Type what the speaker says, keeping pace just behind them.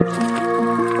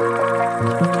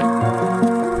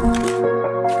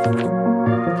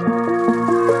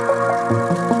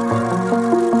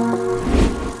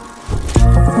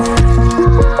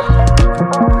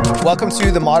to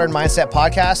the Modern Mindset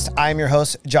Podcast. I'm your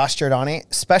host, Josh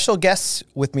Giordani. Special guests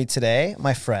with me today,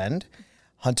 my friend,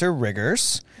 Hunter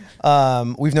Rittgers.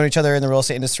 We've known each other in the real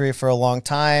estate industry for a long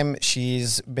time.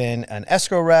 She's been an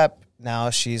escrow rep. Now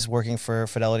she's working for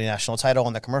Fidelity National Title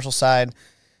on the commercial side.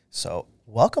 So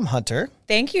welcome, Hunter.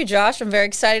 Thank you, Josh. I'm very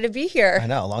excited to be here. I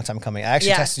know, a long time coming. I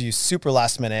actually texted you super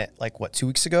last minute, 2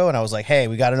 weeks ago, and I was like, hey,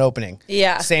 we got an opening.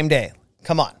 Yeah. Same day.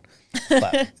 Come on.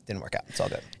 But it didn't work out. It's all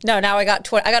good. No, now I got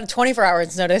a 24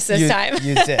 hours notice this time.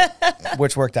 You did,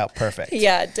 which worked out perfect.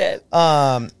 Yeah, it did.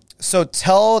 So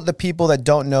tell the people that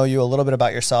don't know you a little bit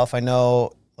about yourself. I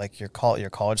know your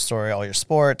college story, all your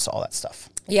sports, all that stuff.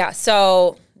 Yeah.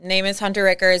 So name is Hunter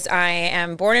Rittgers. I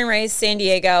am born and raised San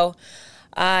Diego.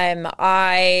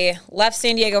 I left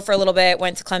San Diego for a little bit,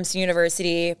 went to Clemson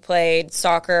University, played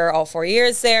soccer all 4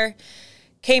 years there.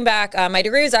 Came back. My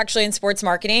degree was actually in sports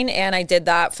marketing, and I did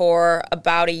that for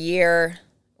about a year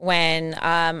when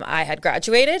I had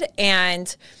graduated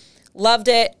and loved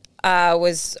it.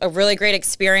 Was a really great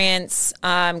experience.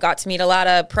 Got to meet a lot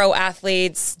of pro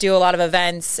athletes, do a lot of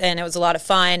events, and it was a lot of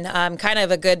fun. Kind of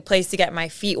a good place to get my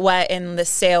feet wet in the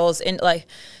sales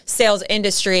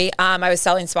industry. I was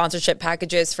selling sponsorship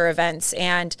packages for events,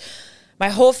 and my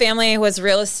whole family was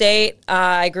real estate.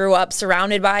 I grew up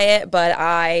surrounded by it, but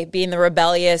I, being the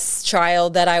rebellious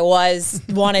child that I was,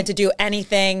 wanted to do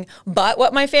anything but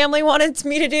what my family wanted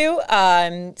me to do.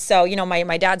 So,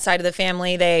 my dad's side of the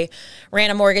family, they ran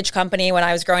a mortgage company when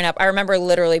I was growing up. I remember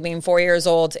literally being 4 years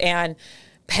old and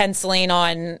penciling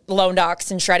on loan docs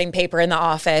and shredding paper in the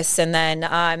office. And then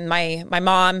my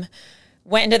mom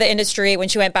went into the industry when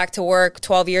she went back to work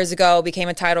 12 years ago, became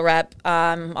a title rep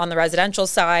on the residential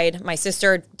side. My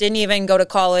sister didn't even go to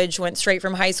college, went straight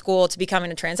from high school to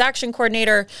becoming a transaction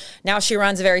coordinator. Now she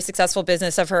runs a very successful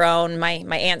business of her own. My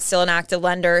aunt's still an active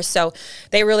lender. So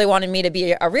they really wanted me to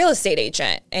be a real estate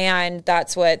agent. And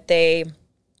that's what they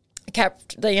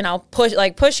kept,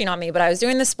 pushing on me. But I was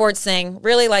doing the sports thing,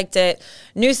 really liked it.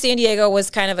 Knew San Diego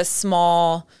was kind of a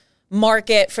small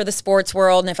market for the sports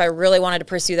world, and if I really wanted to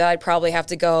pursue that, I'd probably have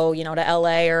to go, to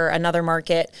LA or another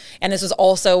market. And this was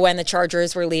also when the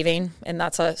Chargers were leaving, and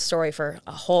that's a story for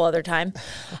a whole other time.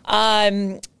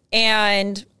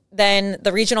 And then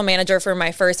the regional manager for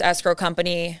my first escrow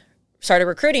company started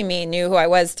recruiting me, knew who I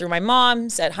was through my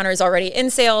mom, said, Hunter's already in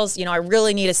sales. I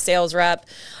really need a sales rep.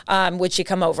 Would she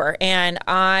come over? And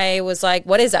I was like,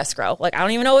 what is escrow? I don't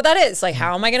even know what that is.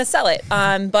 How am I going to sell it?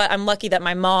 But I'm lucky that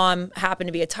my mom happened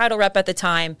to be a title rep at the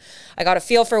time. I got a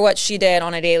feel for what she did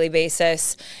on a daily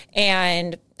basis.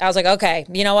 And I was like, okay,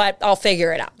 you know what? I'll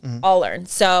figure it out. I'll learn.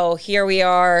 So here we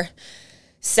are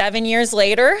 7 years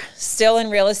later, still in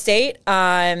real estate.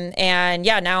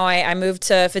 Now I moved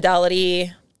to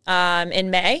Fidelity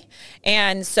in May.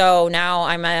 And so now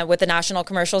I'm with the National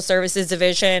Commercial Services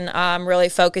Division, really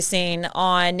focusing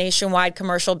on nationwide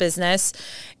commercial business.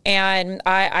 And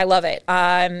I love it.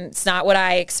 It's not what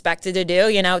I expected to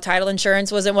do. Title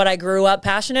insurance wasn't what I grew up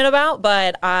passionate about,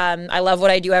 but I love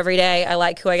what I do every day. I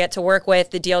like who I get to work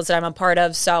with, the deals that I'm a part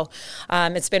of. So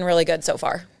it's been really good so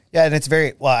far. Yeah, and it's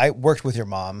I worked with your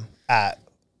mom at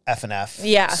F&F.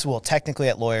 Yeah. So, well, technically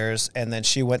at Lawyers, and then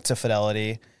she went to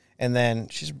Fidelity. And then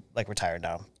she's retired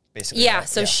now, basically. Yeah, right?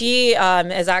 So she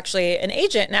is actually an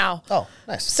agent now. Oh,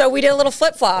 nice. So we did a little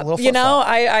flip-flop.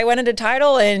 I went into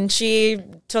title and she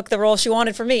took the role she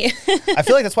wanted for me. I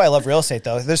feel like that's why I love real estate,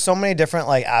 though. There's so many different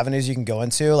avenues you can go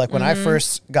into. When I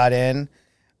first got in,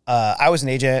 I was an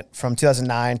agent from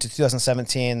 2009 to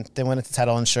 2017. Then went into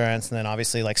title insurance, and then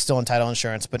obviously still in title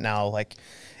insurance, but now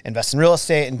invest in real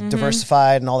estate and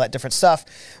diversified and all that different stuff.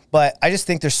 But I just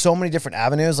think there's so many different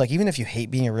avenues. Even if you hate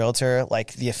being a realtor,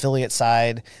 the affiliate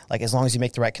side, as long as you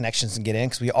make the right connections and get in,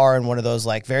 because we are in one of those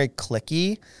very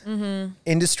cliquey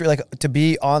industry, to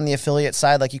be on the affiliate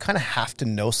side, you kind of have to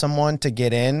know someone to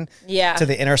get in to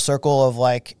the inner circle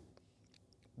of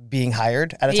being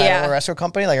hired at a title or escrow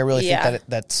company. I really think that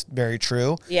that's very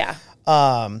true. Yeah.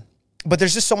 But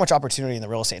there's just so much opportunity in the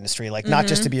real estate industry, not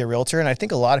just to be a realtor. And I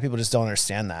think a lot of people just don't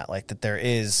understand that, that there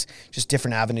is just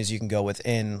different avenues you can go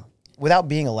without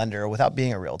being a lender or without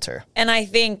being a realtor. And I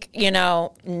think,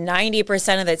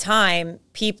 90% of the time,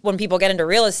 when people get into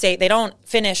real estate, they don't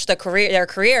finish their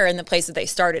career in the place that they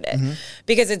started it,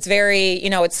 because it's very,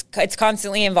 it's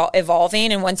constantly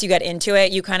evolving. And once you get into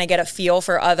it, you kind of get a feel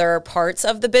for other parts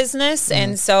of the business.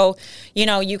 And so,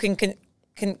 you can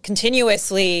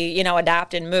continuously,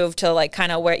 adapt and move to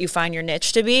kind of where you find your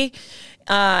niche to be.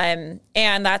 And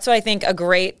that's what I think a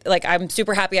great, I'm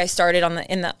super happy I started on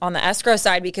the escrow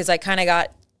side, because I kind of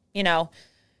got,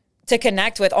 to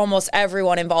connect with almost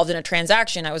everyone involved in a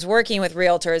transaction. I was working with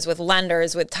realtors, with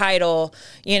lenders, with title,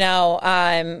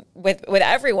 with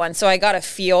everyone. So I got a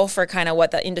feel for kind of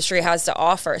what the industry has to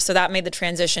offer. So that made the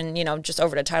transition, just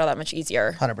over to title that much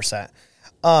easier. 100%.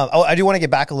 I do want to get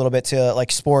back a little bit to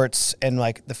like sports and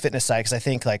like the fitness side, because I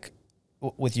think like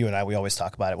with you and I, we always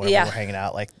talk about it whenever we're hanging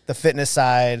out, like the fitness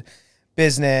side,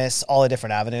 business, all the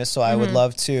different avenues. So I would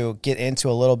love to get into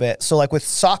a little bit. So like with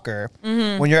soccer,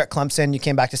 when you're at Clemson, you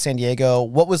came back to San Diego,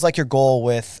 what was like your goal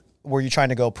were you trying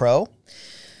to go pro?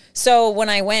 So when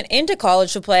I went into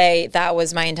college to play, that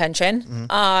was my intention.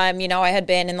 I had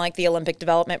been in like the Olympic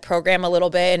development program a little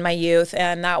bit in my youth,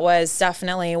 and that was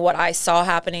definitely what I saw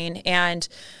happening. And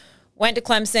went to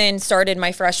Clemson, started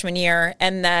my freshman year,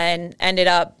 and then ended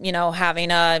up,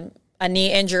 having a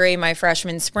knee injury my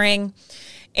freshman spring,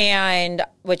 and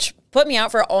which put me out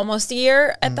for almost a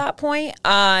year at that point.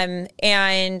 And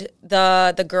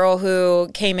the girl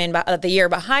who came in the year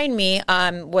behind me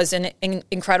was an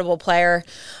incredible player.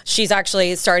 She's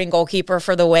actually starting goalkeeper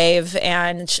for the Wave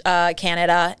and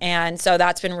Canada. And so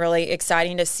that's been really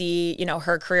exciting to see,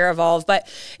 her career evolve. But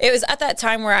it was at that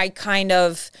time where I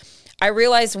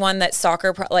realized, one, that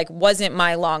soccer wasn't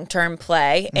my long-term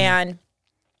play. And,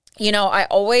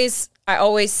 I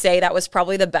always say that was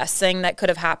probably the best thing that could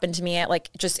have happened to me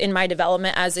just in my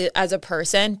development as a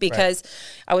person, because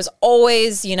I was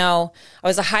always, I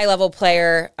was a high level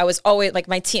player. I was always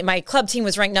my club team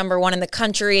was ranked number 1 in the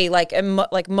country,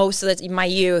 most of my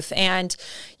youth. And,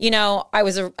 I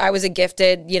was a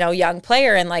gifted, young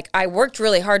player, and I worked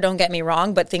really hard, don't get me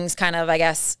wrong, but things kind of, I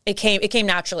guess it came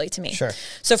naturally to me. Sure.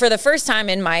 So for the first time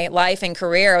in my life and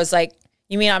career, I was like,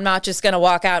 you mean I'm not just going to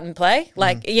walk out and play?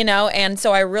 And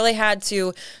so I really had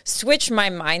to switch my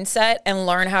mindset and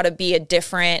learn how to be a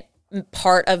different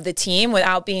part of the team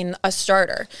without being a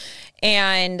starter.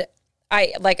 And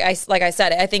like I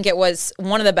said, I think it was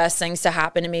one of the best things to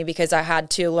happen to me, because I had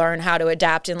to learn how to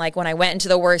adapt. And when I went into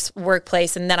the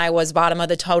workplace, and then I was bottom of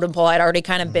the totem pole, I'd already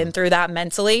kind of been through that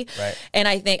mentally. Right. And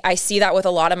I think I see that with a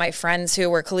lot of my friends who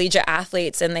were collegiate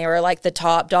athletes, and they were like the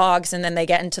top dogs, and then they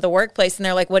get into the workplace and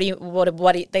they're like,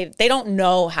 they don't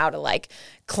know how to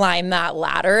climb that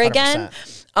ladder again.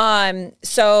 100%.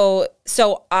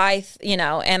 So I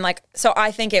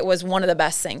think it was one of the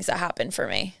best things that happened for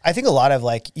me. I think a lot of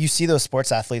you see those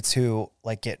sports athletes who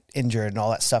get injured and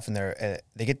all that stuff, and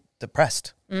they get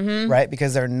depressed, right?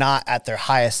 Because they're not at their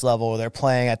highest level. They're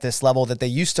playing at this level that they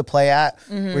used to play at,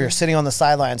 where you're sitting on the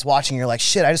sidelines watching, you're like,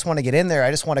 shit, I just want to get in there.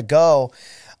 I just want to go.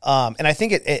 And I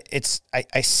think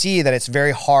I see that it's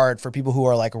very hard for people who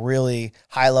are really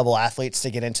high level athletes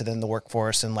to get into the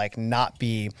workforce and not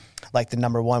be the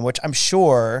number one, which I'm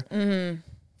sure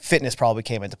fitness probably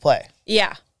came into play.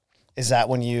 Yeah. Is that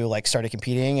when you started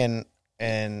competing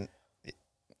and?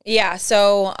 Yeah.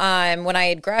 So, when I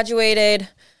had graduated,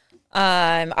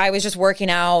 I was just working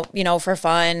out, for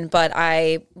fun, but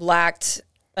I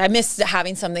missed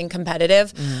having something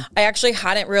competitive. I actually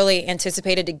hadn't really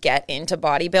anticipated to get into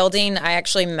bodybuilding. I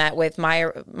actually met with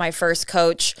my first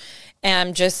coach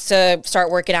just to start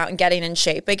working out and getting in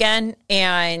shape again.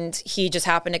 And he just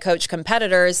happened to coach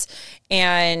competitors.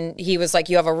 And he was like,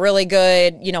 you have a really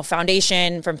good,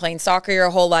 foundation from playing soccer your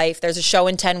whole life. There's a show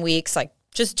in 10 weeks.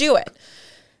 Just do it.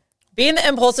 Being the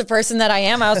impulsive person that I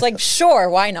am, I was like, sure,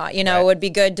 why not? It would be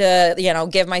good to,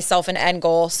 give myself an end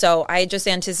goal. So I just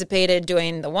anticipated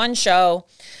doing the one show,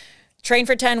 trained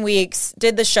for 10 weeks,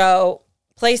 did the show,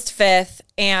 placed 5th,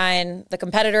 and the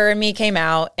competitor in me came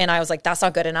out, and I was like, that's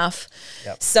not good enough.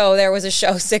 Yep. So there was a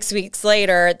show 6 weeks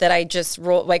later that I just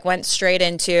went straight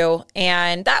into,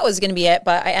 and that was going to be it.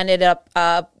 But I ended up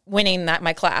winning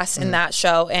my class in that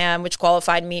show, and which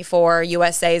qualified me for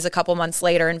USA's a couple months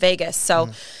later in Vegas. So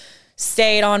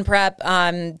stayed on prep,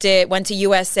 went to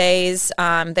USA's.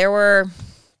 There were,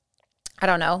 I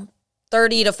don't know,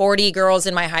 30 to 40 girls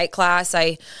in my height class.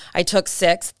 I took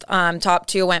 6th, top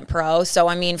 2 went pro. So,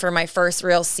 for my first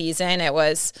real season, it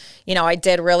was, I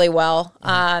did really well.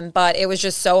 But it was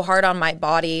just so hard on my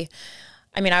body.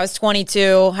 I was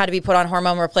 22, had to be put on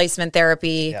hormone replacement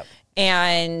therapy. Yep.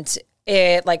 And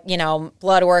it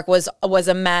blood work was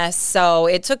a mess. So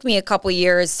it took me a couple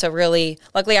years to really,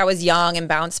 luckily I was young and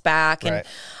bounced back. And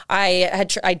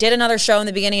I did another show in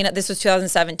the beginning, this was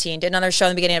 2017, did another show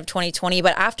in the beginning of 2020.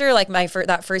 But after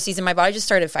that first season, my body just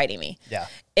started fighting me. Yeah.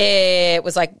 It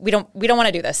was like, we don't want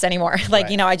to do this anymore.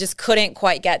 I just couldn't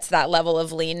quite get to that level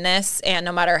of leanness. And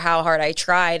no matter how hard I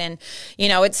tried, and,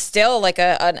 it's still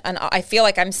I feel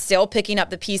like I'm still picking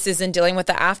up the pieces and dealing with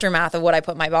the aftermath of what I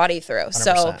put my body through. 100%.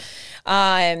 So,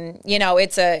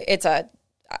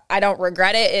 I don't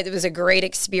regret it. It was a great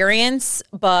experience,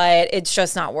 but it's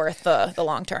just not worth the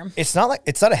long term. It's not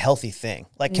a healthy thing.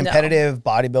 Like competitive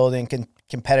bodybuilding,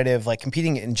 competitive, like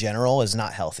competing in general is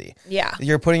not healthy. Yeah.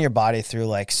 You're putting your body through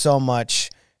like so much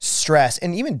stress,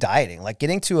 and even dieting, like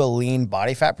getting to a lean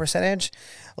body fat percentage.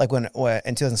 Like when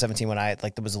in 2017, when I,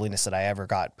 like, that was the leanest that I ever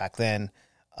got back then,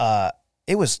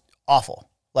 it was awful.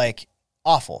 Like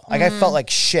awful. Like I felt like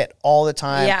shit all the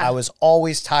time. Yeah. I was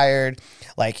always tired.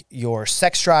 Like your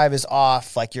sex drive is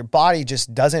off. Like your body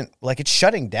just doesn't, like, it's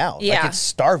shutting down. Yeah. Like it's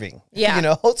starving. Yeah. You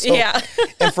know? So, yeah.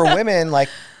 and for women, like,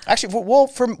 actually, well,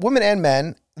 for women and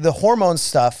men, the hormone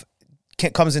stuff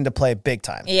comes into play big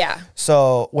time. Yeah.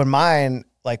 So when mine,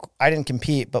 like, I didn't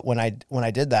compete, but when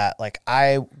I did that, like,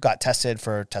 I got tested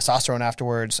for testosterone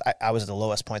afterwards. I was at the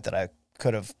lowest point that I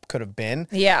could have been.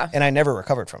 Yeah. And I never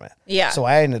recovered from it. Yeah. So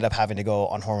I ended up having to go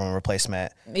on hormone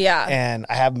replacement. Yeah. And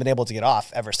I haven't been able to get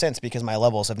off ever since because my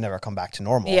levels have never come back to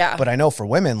normal. Yeah. But I know for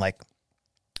women, like,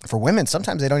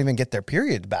 sometimes they don't even get their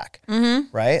period back.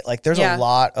 Mm-hmm. Right? Like there's a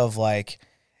lot of like,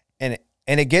 and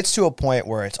it gets to a point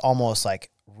where it's almost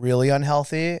like really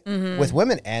unhealthy with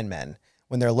women and men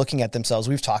when they're looking at themselves.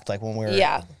 We've talked, like, when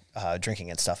we're drinking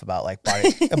and stuff about like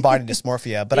body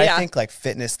dysmorphia, but I think like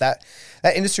fitness, that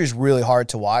industry is really hard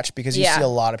to watch because you see a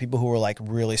lot of people who are like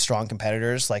really strong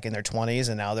competitors, like in their 20s,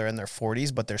 and now they're in their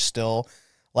 40s, but they're still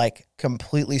like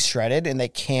completely shredded and they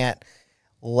can't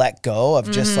let go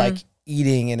of just like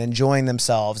eating and enjoying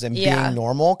themselves and being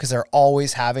normal because they're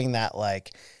always having that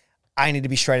like, I need to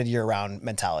be shredded year round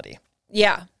mentality.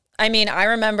 Yeah. I mean, I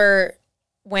remember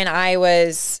when I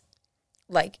was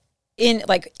like in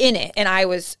it, and I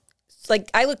was like,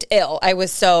 I looked ill. I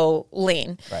was so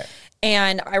lean. Right.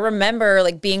 And I remember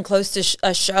like being close to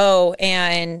a show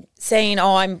and saying,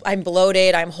 "Oh, I'm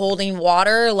bloated. I'm holding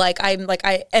water.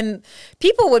 And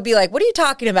people would be like, "What are you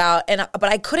talking about?" But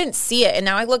I couldn't see it. And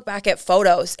now I look back at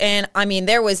photos, and I mean,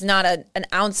 there was not an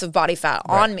ounce of body fat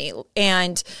on me.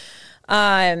 And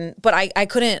but I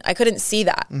couldn't see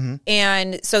that.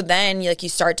 And so then like you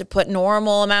start to put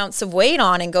normal amounts of weight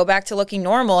on and go back to looking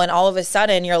normal. And all of a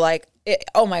sudden you're like,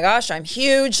 oh my gosh, I'm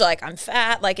huge. Like I'm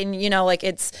fat. Like, and you know, like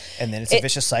and then it's a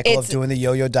vicious cycle of doing the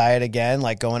yo-yo diet again,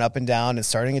 like going up and down and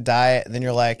starting a diet. And then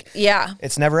you're like,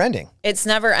 it's never ending. It's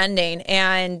never ending.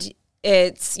 And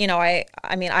it's, you know,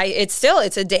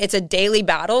 it's a daily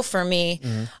battle for me.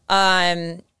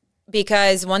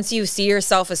 Because once you see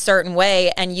yourself a certain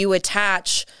way and you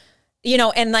attach, you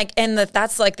know,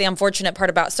 that's like the unfortunate part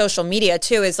about social media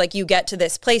too, is like you get to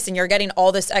this place and you're getting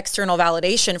all this external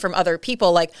validation from other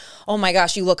people. Like, oh my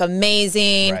gosh, you look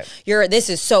amazing. Right. This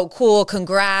is so cool.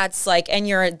 Congrats. Like, and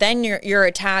you're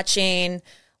attaching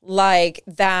like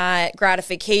that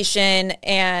gratification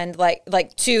and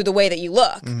like to the way that you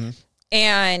look.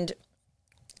 And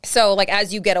so like,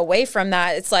 as you get away from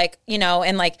that, it's like, you know,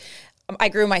 and like, I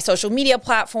grew my social media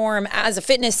platform as a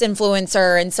fitness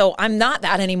influencer. And so I'm not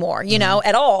that anymore, you know,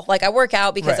 at all. Like I work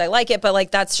out because I like it, but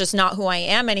like, that's just not who I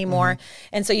am anymore.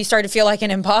 And so you start to feel like an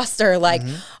imposter, like,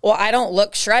 well, I don't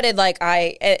look shredded. Like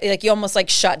you almost like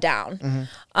shut down.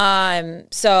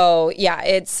 So yeah,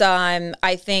 it's,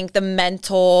 I think the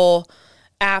mental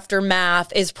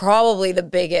aftermath is probably the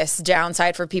biggest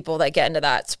downside for people that get into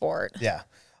that sport. Yeah,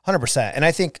 100%. And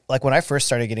I think like when I first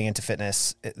started getting into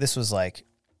fitness, this was like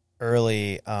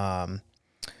early,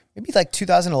 maybe like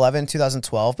 2011,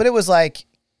 2012, but it was like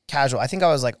casual. I think I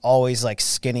was like always like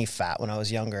skinny fat when I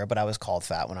was younger, but I was called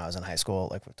fat when I was in high school.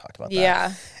 Like we talked about that.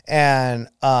 Yeah. And,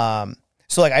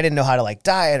 so like I didn't know how to like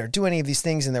diet or do any of these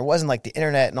things. And there wasn't like the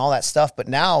internet and all that stuff. But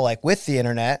now like with the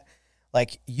internet,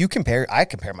 like I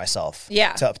compare myself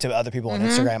to other people on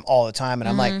Instagram all the time. And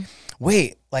I'm like,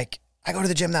 wait, like, I go to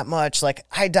the gym that much. Like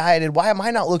I dieted. Why am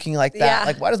I not looking like that? Yeah.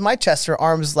 Like why does my chest or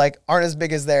arms like aren't as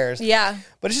big as theirs? Yeah.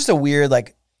 But it's just a weird,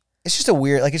 like, it's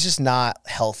just not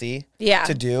healthy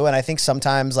to do. And I think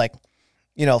sometimes like,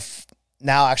 you know,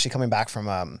 now actually coming back from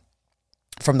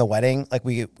the wedding, like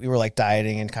we were like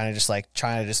dieting and kind of just like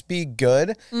trying to just be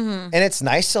good. And it's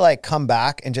nice to like come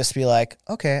back and just be like,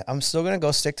 okay, I'm still going to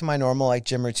go stick to my normal like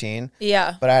gym routine.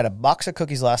 Yeah. But I had a box of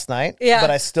cookies last night. Yeah.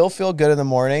 But I still feel good in the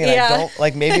morning. And I don't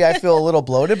like, maybe I feel a little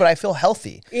bloated, but I feel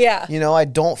healthy. Yeah. You know, I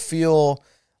don't feel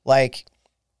like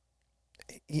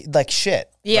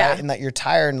shit. Yeah. Right? And that you're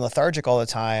tired and lethargic all the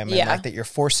time. And like that you're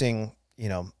forcing, you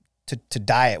know, to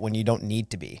diet when you don't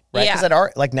need to be, right?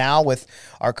 Because like now with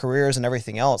our careers and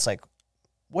everything else, like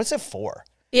what's it for?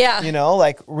 Yeah. You know,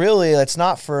 like really it's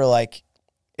not for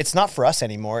us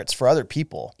anymore. It's for other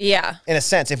people. Yeah. In a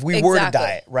sense, if we were to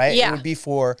diet, right? Yeah. It would be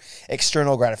for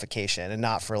external gratification and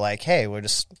not for like, hey, we're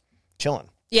just chilling.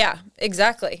 Yeah,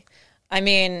 exactly. I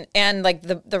mean, and like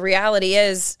the reality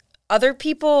is other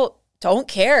people don't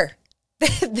care.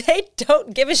 They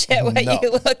don't give a shit what you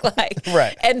look like.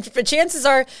 Right. And for chances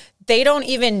are they don't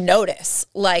even notice.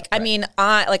 Like, I mean,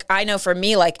 I know for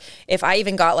me, like if I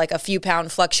even got like a few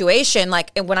pound fluctuation,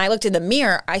 like when I looked in the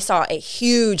mirror, I saw a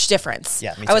huge difference.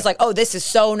 Yeah, me I was too. like, oh, this is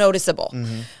so noticeable.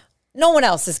 No one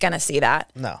else is going to see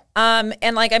that. No.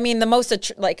 And like, I mean, the most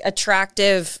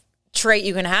attractive trait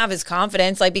you can have is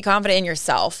confidence. Like, be confident in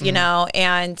yourself, you know?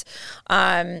 And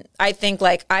I think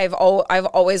like I've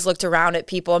always looked around at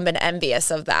people and been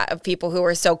envious of that, of people who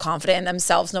are so confident in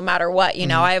themselves no matter what. You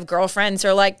know, I have girlfriends who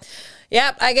are like,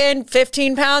 yep, I gained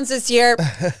 15 pounds this year.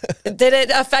 Did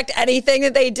it affect anything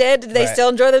that they did? Did they still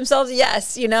enjoy themselves?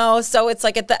 Yes, you know? So it's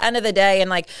like at the end of the day, and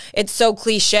like it's so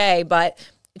cliche, but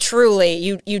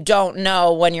truly you don't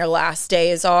know when your last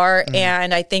days are.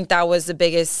 And I think that was the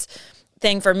biggest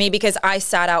thing for me, because I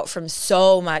sat out from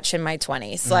so much in my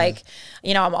 20s. Like,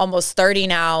 you know, I'm almost 30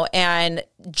 now, and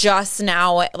just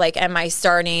now, like, am I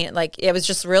starting, like, it was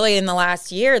just really in the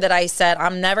last year that I said,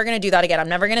 I'm never going to do that again. I'm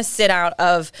never going to sit out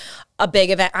of a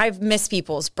big event. I've missed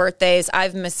people's birthdays.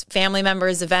 I've missed family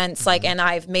members' events, like, and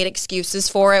I've made excuses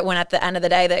for it when at the end of the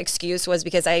day, the excuse was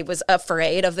because I was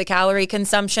afraid of the calorie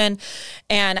consumption.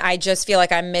 And I just feel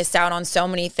like I missed out on so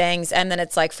many things. And then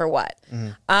it's like, for what?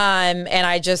 And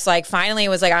I just like, finally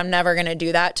was like, I'm never going to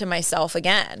do that to myself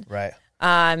again. Right.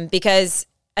 Because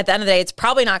at the end of the day, it's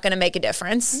probably not going to make a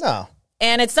difference. No.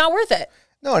 And it's not worth it.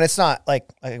 No, and it's not like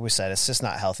we said, it's just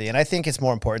not healthy. And I think it's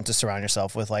more important to surround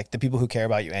yourself with like the people who care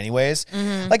about you anyways.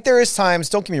 Like there is times,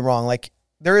 don't get me wrong, like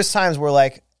there is times where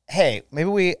like, hey, maybe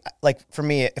we, like for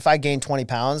me, if I gain 20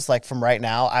 pounds, like from right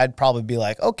now, I'd probably be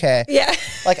like, okay,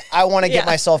 like I want to get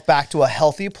myself back to a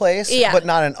healthy place, but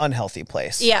not an unhealthy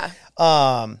place.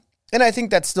 And I think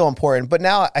that's still important. But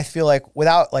now I feel like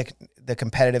without like the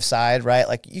competitive side, right?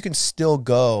 Like you can still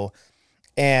go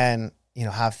and, you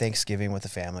know, have Thanksgiving with the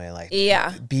family and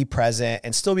like be present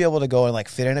and still be able to go and like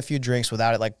fit in a few drinks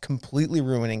without it like completely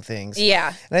ruining things.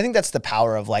 And I think that's the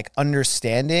power of like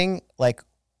understanding like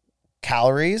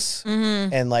calories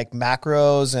and like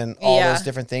macros and all those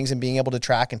different things, and being able to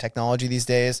track in technology these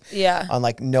days on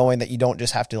like knowing that you don't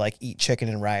just have to like eat chicken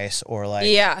and rice or like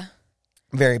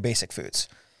very basic foods.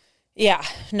 Yeah,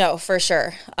 no, for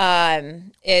sure.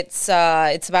 It's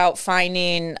about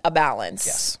finding a balance.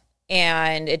 Yes.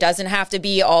 And it doesn't have to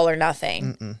be all or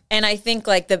nothing. And I think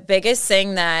like the biggest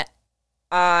thing that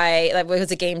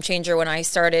was a game changer when I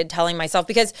started telling myself,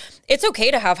 because it's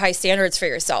okay to have high standards for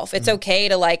yourself. It's okay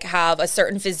to like have a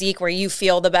certain physique where you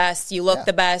feel the best, you look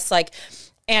the best, like,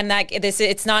 and that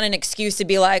it's not an excuse to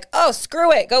be like, oh,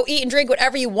 screw it, go eat and drink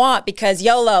whatever you want because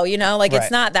YOLO, you know, like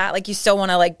it's not that. Like you still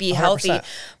want to like be 100%. Healthy,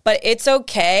 but it's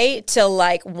okay to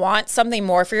like want something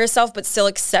more for yourself, but still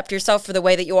accept yourself for the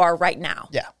way that you are right now.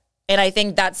 Yeah. And I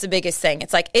think that's the biggest thing.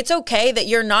 It's like, it's okay that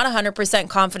you're not 100%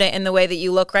 confident in the way that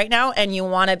you look right now and you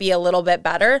want to be a little bit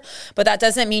better, but that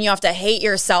doesn't mean you have to hate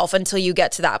yourself until you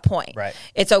get to that point. Right.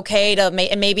 It's okay to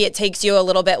and maybe it takes you a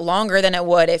little bit longer than it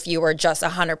would if you were just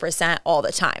 100% all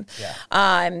the time.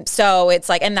 Yeah. So it's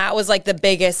like, and that was like the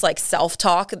biggest like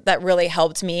self-talk that really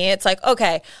helped me. It's like,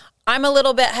 okay, I'm a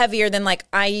little bit heavier than like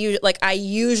I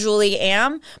usually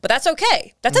am, but that's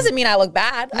okay. That doesn't mean I look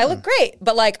bad. I look great,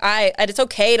 but like it's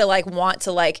okay to like want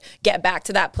to like get back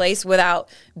to that place without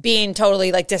being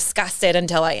totally like disgusted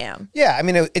until I am. Yeah, I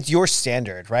mean it's your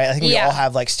standard, right? I think we all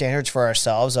have like standards for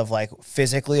ourselves of like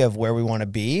physically of where we want to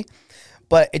be,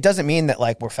 but it doesn't mean that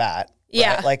like we're fat.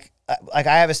 Yeah, right? Like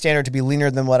I have a standard to be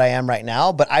leaner than what I am right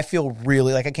now, but I feel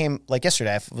really like I came like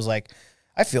yesterday. I was like,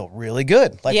 I feel really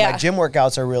good. Like my gym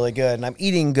workouts are really good and I'm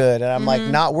eating good and I'm like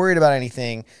not worried about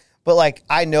anything. But like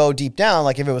I know deep down,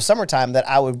 like if it was summertime that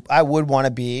I would want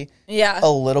to be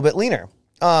a little bit leaner.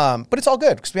 But it's all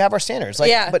good because we have our standards.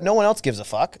 Like but no one else gives a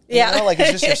fuck. You know? Like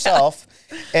it's just yourself.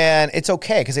 And it's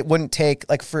okay because it wouldn't take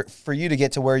like for you to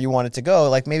get to where you wanted to go,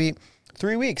 like maybe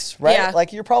 3 weeks, right? Yeah.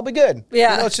 Like you're probably good.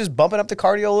 Yeah. You know, it's just bumping up the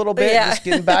cardio a little bit, just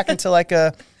getting back into like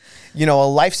a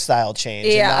lifestyle change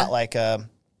and not like a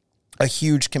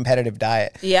huge competitive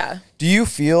diet. Yeah. Do you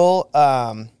feel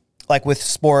like with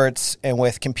sports and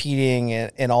with competing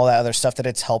and all that other stuff that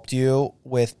it's helped you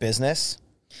with business?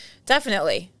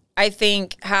 Definitely. I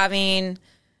think having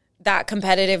that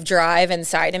competitive drive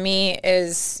inside of me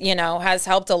is, has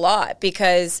helped a lot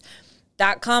because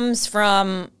that comes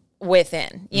from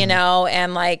within, you know,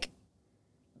 and like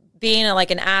being like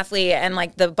an athlete and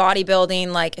like the bodybuilding,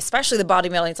 like especially the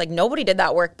bodybuilding, it's like nobody did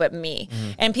that work but me.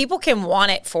 And people can want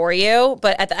it for you,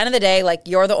 but at the end of the day, like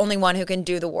you're the only one who can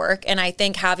do the work. And I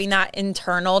think having that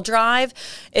internal drive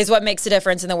is what makes a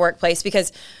difference in the workplace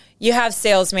because you have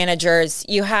sales managers,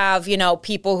 you have,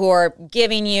 people who are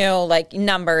giving you like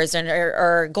numbers and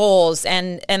or goals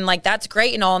and like that's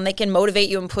great and all, and they can motivate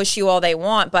you and push you all they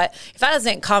want. But if that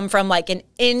doesn't come from like an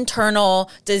internal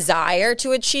desire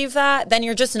to achieve that, then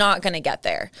you're just not going to get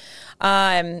there.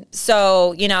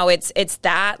 So, it's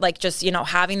that, like, just,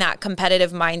 having that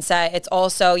competitive mindset. It's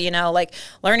also, like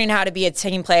learning how to be a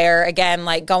team player. Again,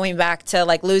 like going back to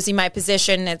like losing my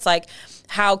position. It's like,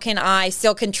 how can I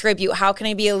still contribute? How can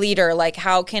I be a leader? Like,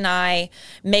 how can I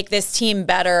make this team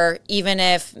better, even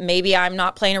if maybe I'm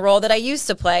not playing a role that I used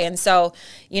to play? And so,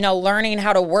 learning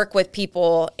how to work with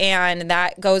people, and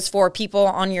that goes for people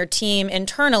on your team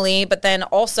internally, but then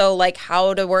also like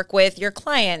how to work with your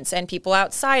clients and people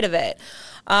outside of it.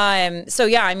 So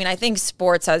yeah, I think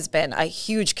sports has been a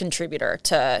huge contributor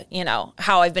to,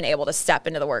 how I've been able to step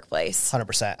into the workplace.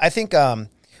 100%. I think,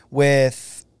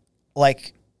 with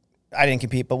like, I didn't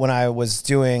compete, but when I was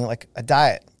doing like a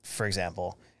diet, for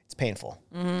example, it's painful.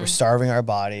 We're starving our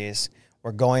bodies.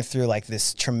 We're going through like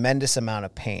this tremendous amount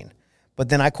of pain. But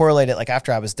then I correlated, like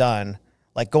after I was done,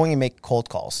 like going and make cold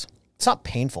calls. It's not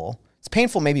painful. It's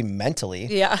painful maybe mentally,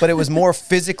 but it was more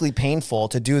physically painful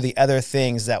to do the other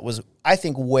things that was, I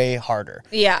think, way harder.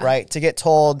 Yeah. Right? To get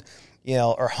told,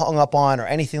 or hung up on or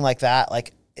anything like that,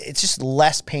 like it's just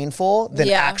less painful than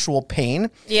actual pain.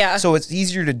 Yeah. So it's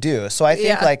easier to do. So I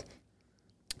think like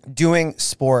doing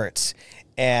sports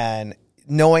and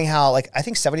knowing how, like, I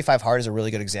think 75 Hard is a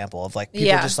really good example of like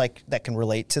people just like that can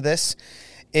relate to this.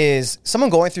 Is someone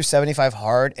going through 75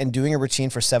 Hard and doing a routine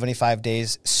for 75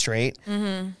 days straight.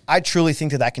 I truly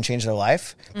think that can change their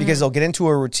life because they'll get into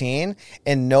a routine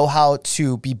and know how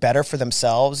to be better for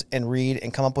themselves and read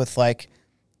and come up with like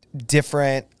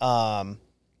different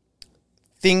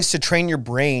things to train your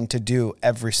brain to do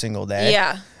every single day.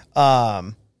 Yeah.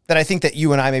 That I think that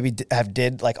you and I maybe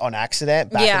did like on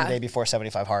accident back in the day before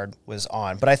 75 Hard was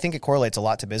on. But I think it correlates a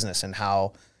lot to business and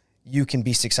how you can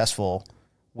be successful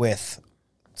with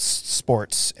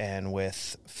sports and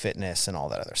with fitness and all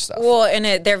that other stuff. Well,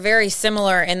 and they're very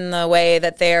similar in the way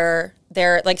that they're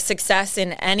like success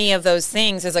in any of those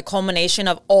things is a culmination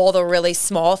of all the really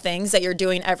small things that you're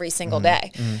doing every single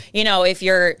day. If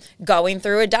you're going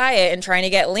through a diet and trying to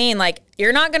get lean, like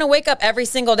you're not going to wake up every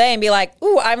single day and be like,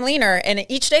 ooh, I'm leaner. And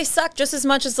each day sucked just as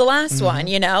much as the last one,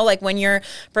 like when you're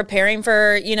preparing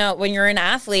for, when you're an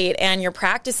athlete and you're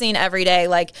practicing every day,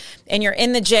 like, and you're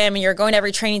in the gym and you're going to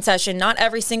every training session, not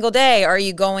every single day are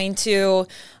you going to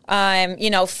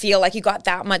feel like you got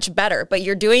that much better, but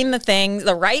you're doing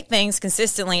the right things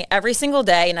consistently every single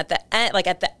day. And at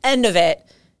the end of it,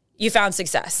 you found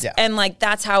success. Yeah. And like,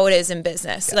 that's how it is in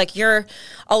business. Yeah. Like you're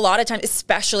a lot of times,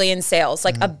 especially in sales,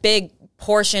 like a big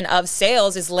portion of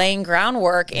sales is laying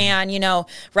groundwork and,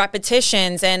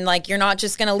 repetitions. And like, you're not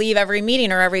just going to leave every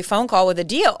meeting or every phone call with a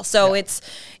deal. So it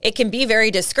can be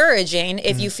very discouraging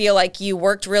if you feel like you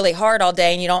worked really hard all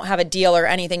day and you don't have a deal or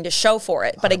anything to show for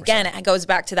it. But 100%. Again, it goes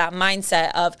back to that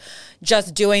mindset of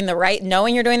just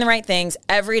knowing you're doing the right things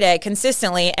every day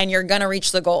consistently, and you're going to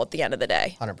reach the goal at the end of the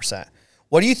day. 100%.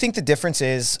 What do you think the difference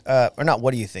is, or not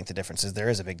what do you think the difference is? There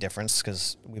is a big difference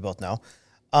because we both know.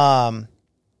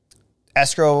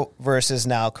 Escrow versus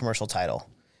now commercial title.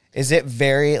 Is it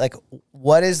very, like,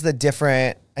 what is the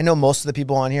different, I know most of the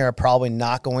people on here are probably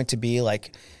not going to be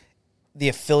like the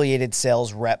affiliated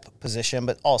sales rep position,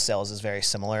 but all sales is very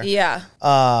similar. Yeah.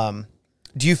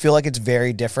 Do you feel like it's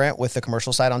very different with the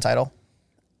commercial side on title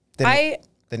than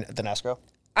escrow?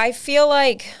 I feel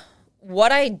like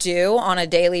what I do on a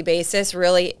daily basis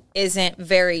really isn't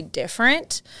very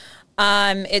different.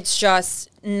 It's just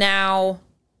now,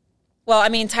 well,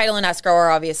 title and escrow are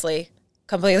obviously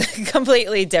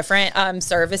completely different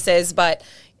services, but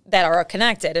that are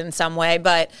connected in some way.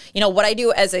 But, what I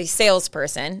do as a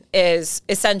salesperson is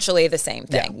essentially the same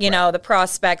thing. The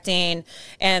prospecting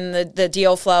and the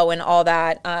deal flow and all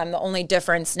that. The only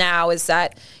difference now is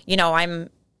that, I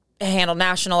handle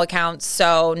national accounts.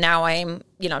 So now I'm,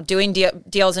 doing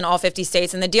deals in all 50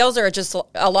 states, and the deals are just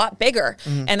a lot bigger,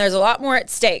 and there's a lot more at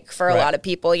stake for a lot of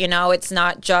people. It's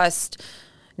not just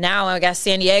now, I guess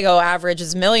San Diego average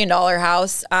is $1 million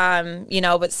house,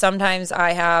 but sometimes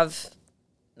I have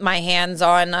my hands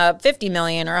on a $50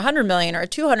 million or $100 million or a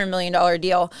 $200 million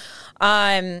deal.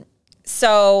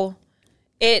 So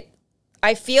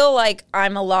I feel like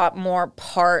I'm a lot more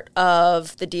part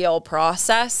of the deal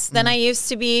process than I used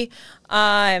to be.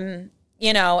 And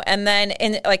then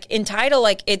in title,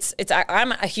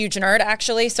 I'm a huge nerd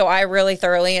actually. So I really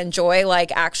thoroughly enjoy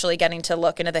actually getting to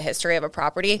look into the history of a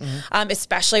property,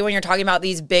 especially when you're talking about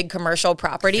these big commercial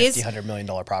properties. $100 million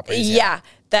properties. Yeah.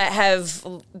 That have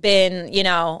been,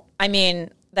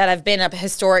 that have been a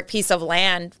historic piece of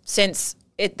land since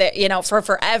for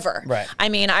forever. Right. I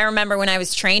mean, I remember when I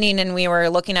was training and we were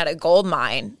looking at a gold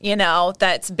mine,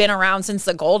 that's been around since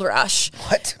the gold rush.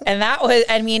 What? And that was,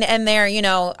 and there,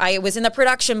 I was in the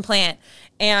production plant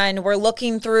and we're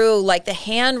looking through like the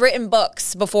handwritten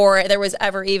books before there was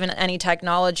ever even any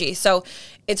technology. So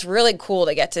it's really cool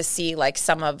to get to see like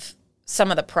some of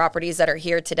the properties that are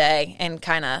here today and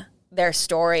kind of their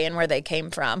story and where they came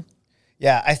from.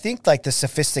 Yeah, I think like the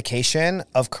sophistication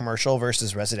of commercial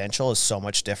versus residential is so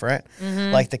much different.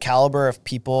 Mm-hmm. Like the caliber of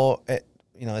people,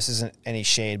 this isn't any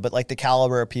shade, but like the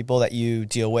caliber of people that you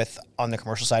deal with on the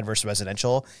commercial side versus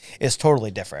residential is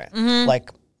totally different. Mm-hmm. Like,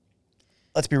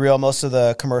 let's be real, most of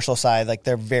the commercial side, like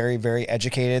they're very, very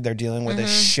educated. They're dealing with a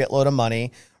shitload of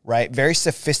money, right? Very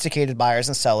sophisticated buyers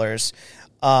and sellers.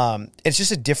 It's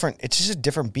just a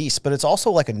different beast, but it's also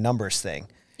like a numbers thing.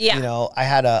 Yeah. I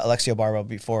had Alexio Barbo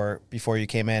before you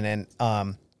came in, and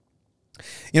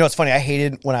it's funny. I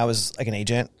hated when I was like an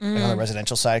agent like on the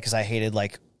residential side because I hated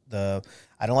like I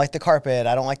don't like the carpet,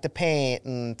 I don't like the paint,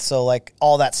 and so like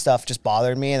all that stuff just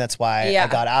bothered me, and that's why I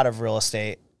got out of real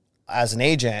estate as an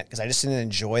agent because I just didn't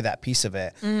enjoy that piece of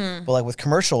it. But like with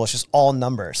commercial, it's just all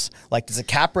numbers. Like, does a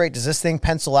cap rate? Does this thing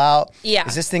pencil out? Yeah.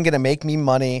 Is this thing going to make me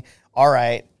money? All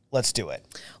right, let's do it.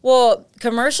 Well,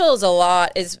 commercial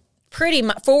is pretty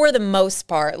much, for the most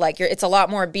part, like it's a lot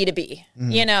more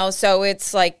B2B, so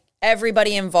it's like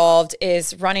everybody involved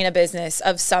is running a business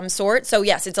of some sort. So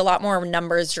yes, it's a lot more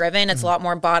numbers driven. It's a lot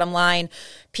more bottom line.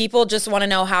 People just want to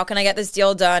know, how can I get this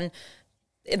deal done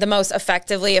the most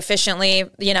effectively, efficiently,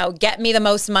 get me the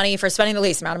most money for spending the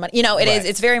least amount of money.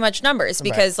 It's very much numbers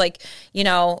because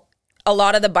a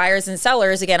lot of the buyers and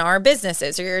sellers, again, are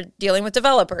businesses, or you're dealing with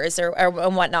developers or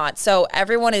whatnot. So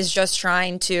everyone is just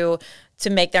trying to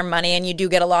make their money, and you do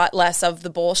get a lot less of the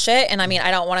bullshit. And I mean,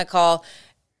 I don't want to call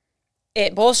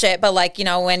it bullshit, but like,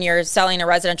 when you're selling a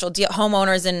residential deal,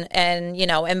 homeowners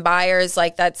and buyers,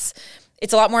 like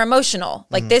it's a lot more emotional.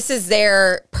 Like this is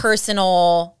their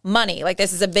personal money. Like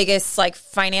this is the biggest like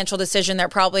financial decision they're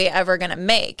probably ever going to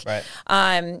make. Right.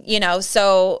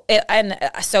 So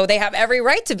they have every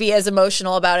right to be as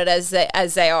emotional about it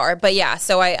as they are. But yeah,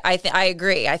 so I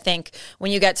agree. I think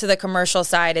when you get to the commercial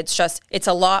side, it's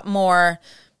a lot more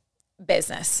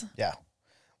business. Yeah.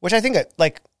 Which I think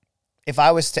like if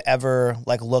I was to ever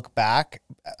like look back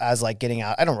as like getting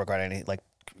out, I don't regret any like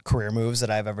career moves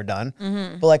that I've ever done,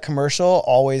 but like commercial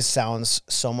always sounds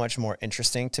so much more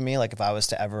interesting to me. Like if I was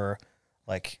to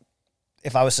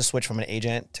switch from an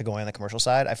agent to going on the commercial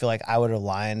side, I feel like I would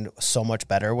align so much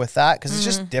better with that because it's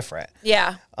just different.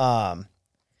 Yeah. And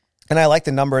I like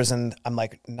the numbers, and I'm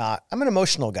an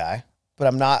emotional guy, but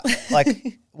I'm not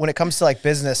like when it comes to like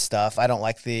business stuff, I don't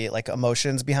like the like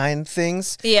emotions behind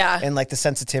things. Yeah. And like the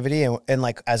sensitivity and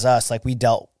like as us, like we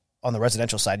dealt on the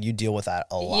residential side, you deal with that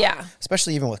a lot. Yeah.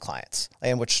 Especially even with clients,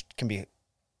 and which can be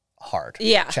hard.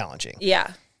 Yeah. Challenging.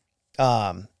 Yeah.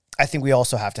 I think we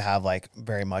also have to have like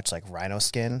very much like rhino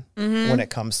skin when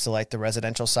it comes to like the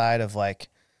residential side of like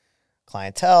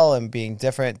clientele and being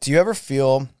different. Do you ever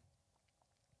feel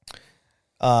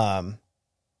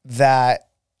that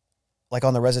like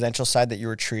on the residential side that you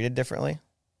were treated differently?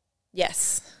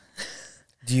 Yes.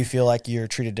 Do you feel like you're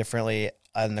treated differently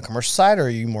on the commercial side, or are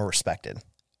you more respected?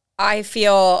 I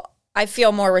feel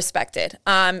more respected.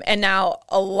 And now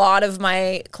a lot of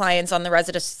my clients on the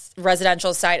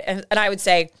residential side, and I would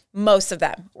say most of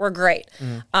them were great.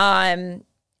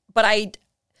 But I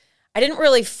didn't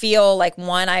really feel like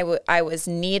I was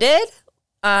needed.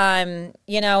 And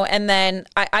then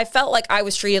I felt like I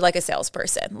was treated like a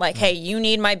salesperson. Like, hey, you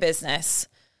need my business.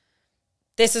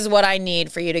 This is what I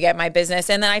need for you to get my business.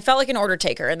 And then I felt like an order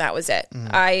taker, and that was it.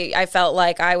 I felt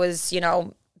like I was,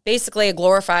 basically a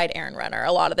glorified errand runner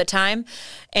a lot of the time.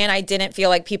 And I didn't feel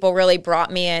like people really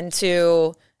brought me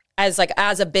into as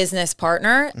a business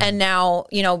partner. And now,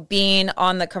 being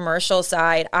on the commercial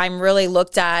side, I'm really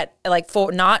looked at like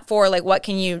not for what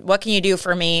can you do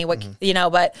for me?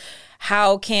 But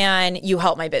how can you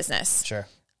help my business? Sure.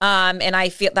 And I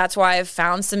feel that's why I've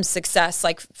found some success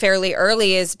like fairly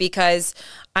early, is because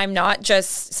I'm not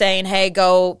just saying, hey,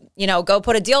 go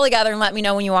put a deal together and let me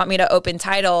know when you want me to open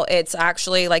title. It's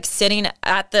actually like sitting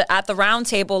at the round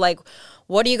table, like,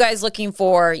 what are you guys looking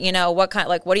for?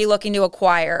 What are you looking to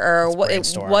acquire, or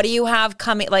what do you have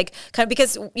coming?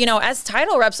 Because, as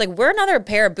title reps, like we're another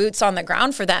pair of boots on the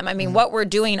ground for them. I mean, what we're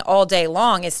doing all day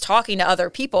long is talking to other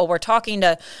people. We're talking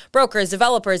to brokers,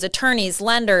 developers, attorneys,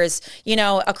 lenders,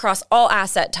 across all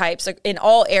asset types in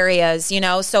all areas,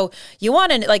 so you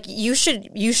want to you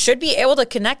should be able to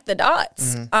connect the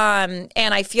dots. And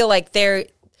I feel like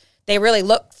they really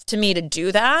look to me to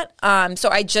do that. So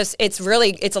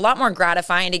it's a lot more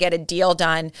gratifying to get a deal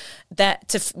done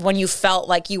when you felt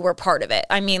like you were part of it.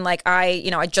 I mean, like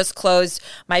I just closed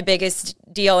my biggest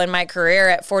deal in my career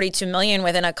at 42 million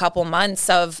within a couple months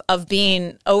of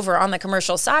being over on the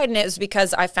commercial side. And it was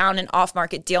because I found an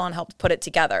off-market deal and helped put it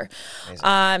together.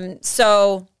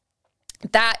 So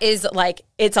that is like,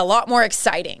 it's a lot more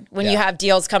exciting when you have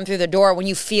deals come through the door, when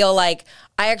you feel like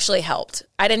I actually helped.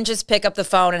 I didn't just pick up the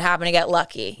phone and happen to get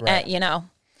lucky, right. Yeah, and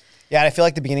I feel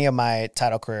like the beginning of my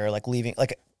title career, like leaving,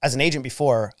 like as an agent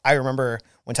before, I remember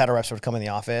when title reps would come in the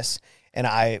office and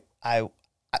I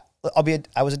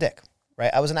was a dick,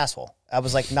 right? I was an asshole. I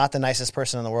was like not the nicest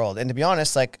person in the world. And to be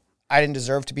honest, like I didn't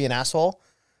deserve to be an asshole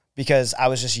because I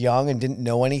was just young and didn't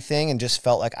know anything and just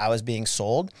felt like I was being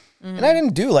sold. And I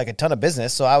didn't do like a ton of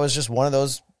business. So I was just one of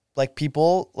those like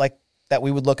people like that we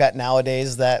would look at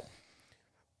nowadays that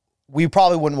we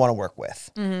probably wouldn't want to work with.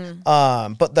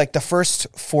 But like the first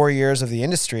 4 years of the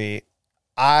industry,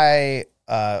 I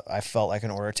felt like an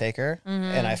order taker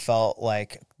and I felt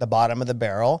like the bottom of the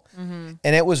barrel. And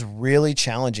it was really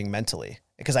challenging mentally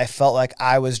because I felt like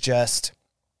I was just,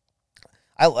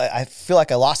 I feel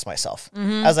like I lost myself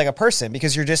as like a person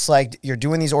because you're just like, you're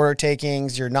doing these order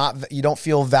takings. You don't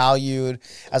feel valued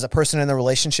as a person in the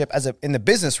relationship, in the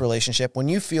business relationship when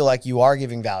you feel like you are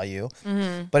giving value,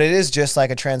 but it is just like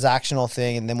a transactional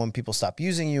thing. And then when people stop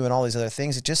using you and all these other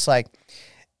things, it just like,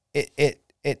 it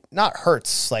not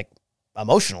hurts like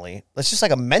emotionally. It's just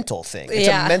like a mental thing. It's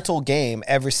a mental game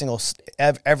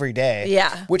every day,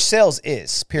 which sales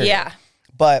is, period. Yeah.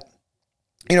 But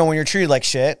when you're treated like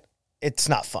shit, it's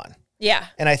not fun. Yeah.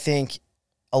 And I think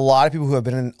a lot of people who have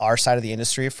been in our side of the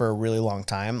industry for a really long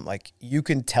time, like you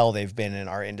can tell they've been in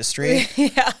our industry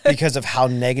because of how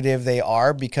negative they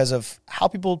are, because of how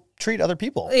people treat other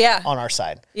people on our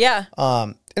side. Yeah.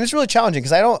 And it's really challenging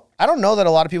because I don't know that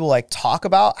a lot of people like talk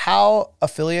about how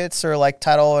affiliates or like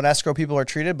title and escrow people are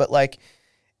treated, but like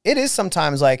it is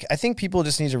sometimes like, I think people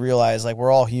just need to realize like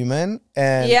we're all human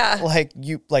and like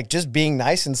you, like just being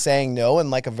nice and saying no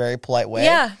in like a very polite way.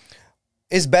 Yeah.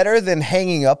 Is better than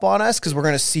hanging up on us because we're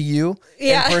going to see you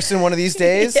in person one of these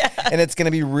days and it's going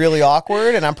to be really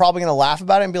awkward and I'm probably going to laugh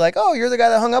about it and be like, oh, you're the guy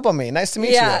that hung up on me. Nice to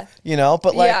meet you.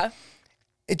 But like,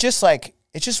 it's just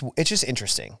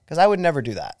interesting because I would never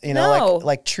do that.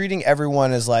 Like treating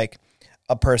everyone as like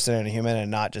a person and a human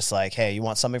and not just like, hey, you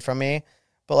want something from me?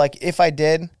 But like, if I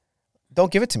did,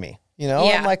 don't give it to me,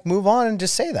 and like move on and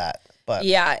just say that. But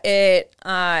it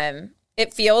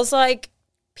feels like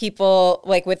people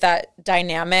like with that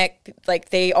dynamic, like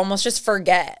they almost just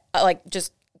forget like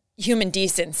just human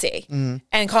decency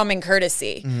and common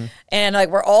courtesy. And like,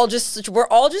 we're all just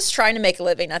trying to make a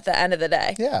living at the end of the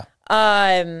day. Yeah.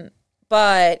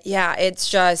 But yeah, it's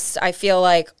just, I feel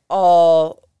like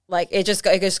it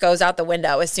just goes out the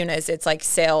window as soon as it's like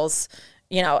sales,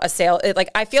 I feel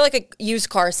like a used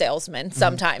car salesman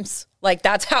sometimes. Like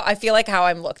that's how I feel like how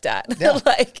I'm looked at. Yeah.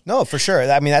 No, for sure.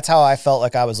 I mean, that's how I felt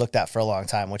like I was looked at for a long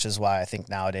time, which is why I think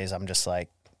nowadays I'm just like,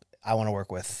 I want to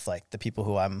work with like the people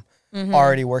who I'm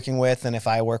already working with. And if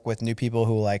I work with new people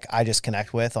who like, I just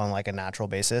connect with on like a natural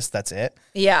basis, that's it.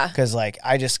 Yeah. Cause like,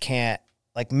 I just can't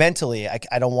like mentally,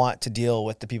 I don't want to deal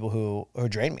with the people who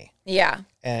drain me. Yeah.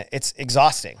 And it's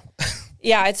exhausting.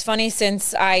 Yeah. It's funny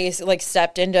since I like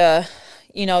stepped into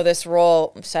this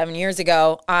role 7 years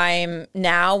ago, I'm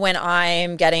now when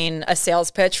I'm getting a sales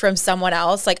pitch from someone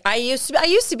else, like I used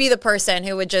to be the person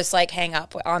who would just like hang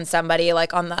up on somebody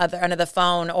like on the other end of the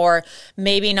phone or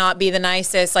maybe not be the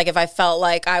nicest. Like if I felt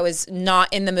like I was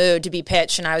not in the mood to be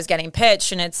pitched and I was getting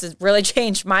pitched, and it's really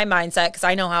changed my mindset because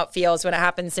I know how it feels when it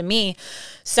happens to me.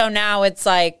 So now it's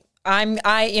like, I'm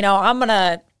going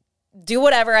to do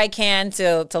whatever I can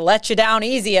to let you down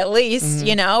easy at least,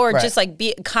 or just like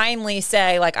kindly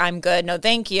say like, I'm good. No,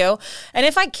 thank you. And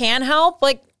if I can help,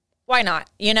 like, why not?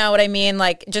 You know what I mean?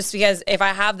 Like, just because if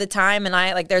I have the time and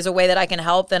I like, there's a way that I can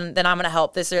help, then I'm going to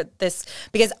help this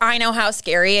because I know how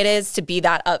scary it is to be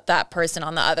that person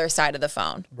on the other side of the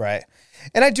phone. Right.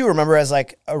 And I do remember as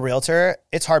like a realtor,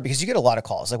 it's hard because you get a lot of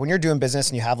calls. Like when you're doing business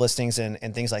and you have listings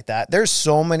and things like that, there's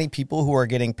so many people who are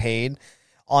getting paid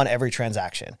on every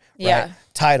transaction, right? Yeah.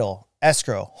 Title,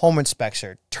 escrow, home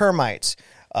inspector, termites,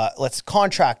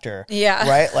 contractor,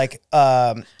 right? Like,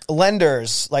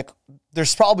 lenders, like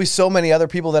there's probably so many other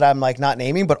people that I'm like not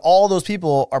naming, but all those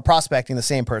people are prospecting the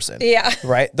same person. Yeah.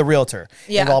 Right. The realtor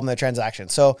involved in the transaction.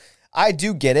 So I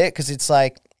do get it. Cause it's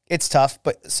like, it's tough,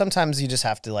 but sometimes you just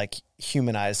have to like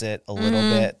humanize it a little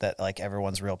bit that like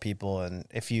everyone's real people. And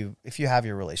if you have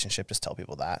your relationship, just tell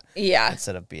people that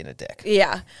instead of being a dick.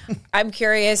 Yeah. I'm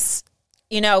curious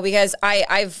because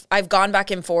I've gone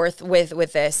back and forth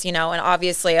with this, and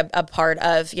obviously a part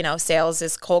of, sales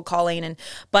is cold calling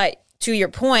but to your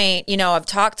point, I've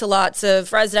talked to lots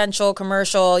of residential,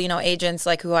 commercial, agents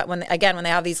like who, when they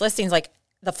have these listings, like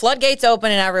the floodgates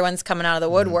open and everyone's coming out of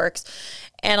the woodworks.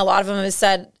 And a lot of them have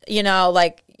said,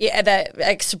 that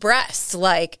expressed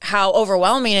like how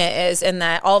overwhelming it is and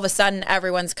that all of a sudden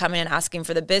everyone's coming and asking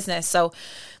for the business. So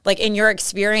like in your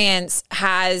experience,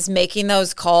 has making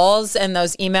those calls and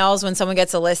those emails when someone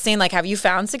gets a listing, like have you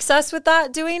found success with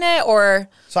that doing it or?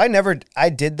 So I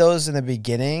did those in the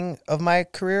beginning of my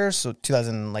career. So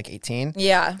 2018.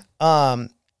 Yeah.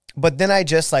 But then I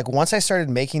just like, once I started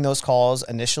making those calls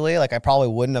initially, like I probably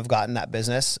wouldn't have gotten that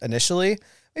business initially,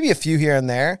 maybe a few here and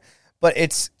there, but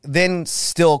it's then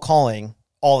still calling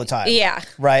all the time. Yeah.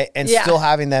 Right. And still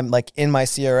having them like in my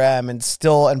CRM and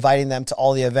still inviting them to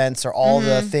all the events or all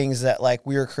the things that like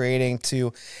we were creating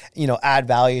to, add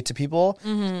value to people.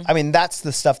 I mean, that's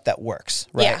the stuff that works,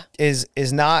 right? Yeah.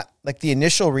 Is not like the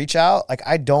initial reach out. Like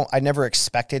I never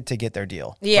expected to get their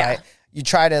deal. Yeah. Right? You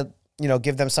try to,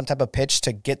 give them some type of pitch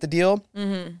to get the deal.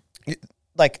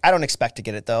 Like I don't expect to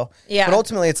get it though. Yeah. But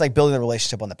ultimately it's like building a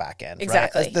relationship on the back end.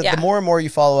 Exactly. Right? The more and more you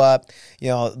follow up,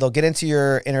 they'll get into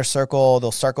your inner circle,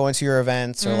 they'll start going to your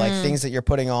events or like things that you're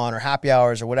putting on or happy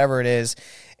hours or whatever it is.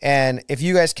 And if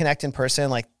you guys connect in person,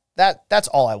 like that's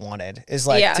all I wanted is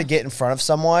like to get in front of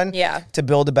someone, to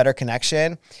build a better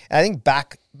connection. And I think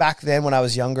back then when I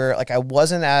was younger, like I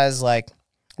wasn't as like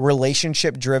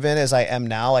relationship driven as I am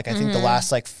now. Like I think the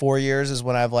last like 4 years is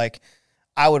when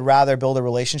I would rather build a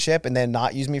relationship and then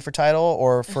not use me for title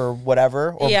or for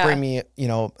whatever, or bring me,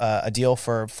 a deal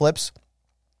for flips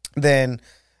than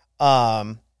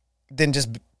just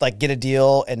like get a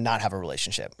deal and not have a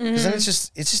relationship. Cause then it's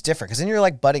just different. Cause then you're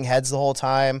like butting heads the whole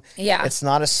time. Yeah. It's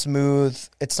not smooth.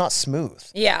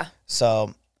 Yeah.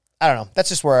 So I don't know. That's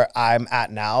just where I'm at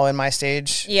now in my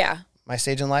stage. Yeah. My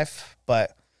stage in life.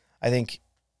 But I think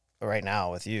right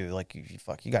now with you, like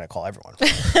you got to call everyone.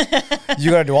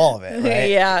 You got to do all of it, right?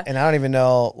 Yeah. And I don't even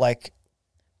know, like,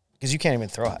 because you can't even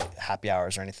throw happy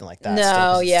hours or anything like that.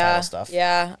 No, still, stuff.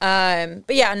 Yeah.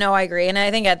 But yeah, no, I agree. And I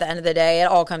think at the end of the day, it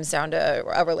all comes down to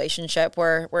a relationship.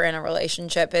 We're in a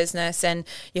relationship business and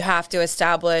you have to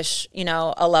establish,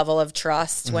 a level of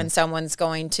trust when someone's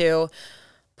going to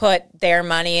put their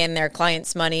money and their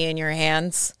client's money in your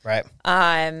hands. Right.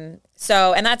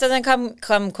 So, and that doesn't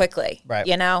come quickly, right?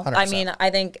 100%. I mean, I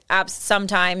think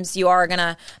sometimes you are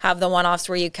gonna have the one-offs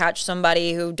where you catch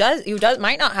somebody who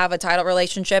might not have a title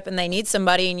relationship and they need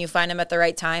somebody, and you find them at the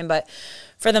right time. But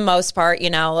for the most part,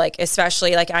 like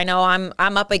especially like I know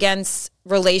I'm up against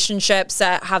relationships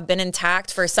that have been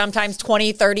intact for sometimes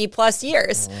 20, 30 plus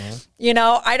years.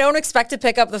 I don't expect to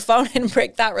pick up the phone and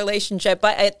break that relationship,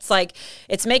 but it's like,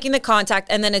 it's making the contact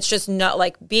and then it's just not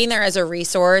like being there as a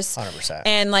resource. 100%.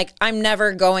 And like, I'm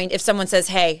never going, if someone says,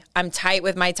 hey, I'm tight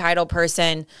with my title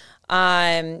person,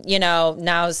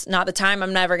 now's not the time.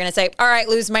 I'm never going to say, all right,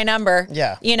 lose my number.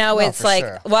 Yeah. It's like,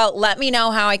 well, let me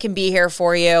know how I can be here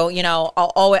for you.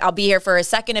 I'll be here for a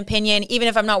second opinion. Even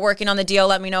if I'm not working on the deal,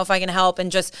 let me know if I can help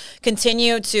and just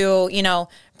continue to,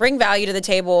 bring value to the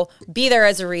table, be there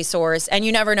as a resource. And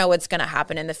you never know what's going to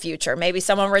happen in the future. Maybe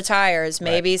someone retires,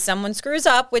 maybe someone screws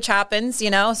up, which happens,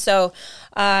 so,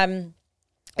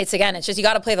 it's just, you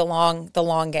got to play the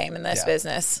long game in this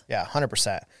business. Yeah.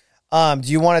 100%.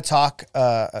 Do you want to talk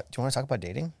about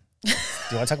dating? Do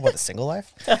you want to talk about the single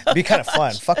life? It'd be kind of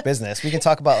fun. Fuck business. We can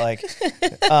talk about like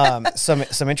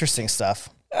some interesting stuff.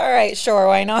 All right, sure,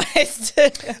 why not? I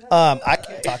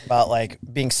can't talk about like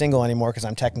being single anymore because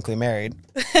I'm technically married.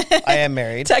 I am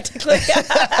married. Technically.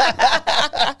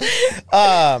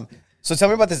 So tell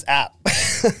me about this app.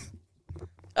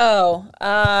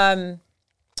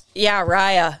 Yeah,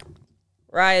 Raya.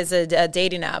 Raya is a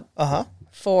dating app.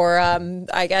 For,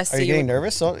 I guess. Are you getting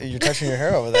nervous? You're touching your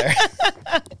hair over there.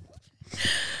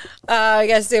 I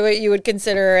guess you would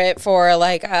consider it for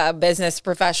like business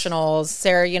professionals.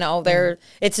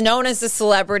 It's known as the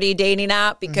celebrity dating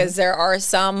app because there are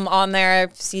some on there.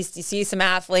 You see some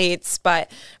athletes, but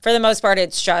for the most part,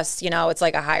 it's just, it's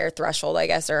like a higher threshold, I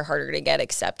guess, or harder to get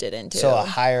accepted into. So a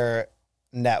higher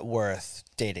net worth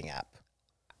dating app.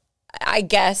 I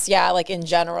guess, yeah, like in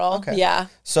general. Okay. Yeah.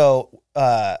 So,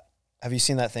 have you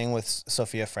seen that thing with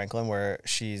Sophia Franklin where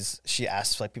she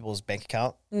asks like people's bank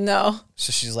account? No.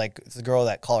 So she's like, it's the girl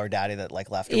that called her daddy that like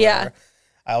left or Yeah. whatever.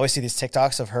 I always see these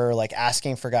TikToks of her like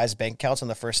asking for guys' bank accounts on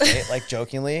the first date, like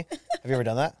jokingly. Have you ever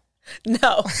done that?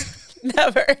 No,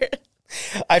 never.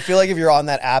 I feel like if you're on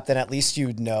that app, then at least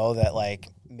you'd know that like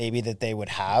maybe that they would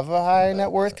have a high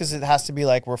net worth because it has to be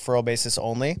like referral basis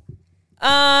only.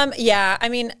 Yeah. I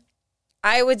mean,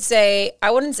 I would say,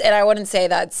 I wouldn't say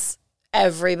that's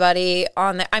everybody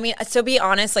on the, I mean, to be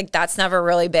honest, like that's never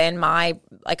really been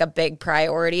like a big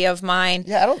priority of mine.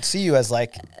 Yeah. I don't see you as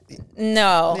like,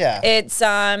 no, yeah. It's,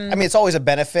 I mean, it's always a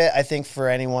benefit, I think, for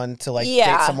anyone to like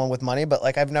date someone with money, but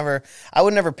like I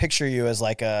would never picture you as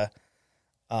like a,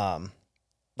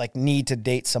 like need to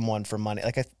date someone for money.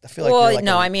 Like I feel like, well, you're like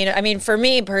no, I mean, for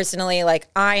me personally, like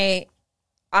I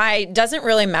doesn't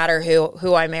really matter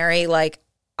who I marry. Like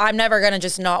I'm never going to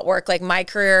just not work. Like my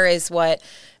career is what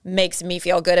makes me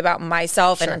feel good about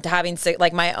myself and having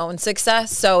like my own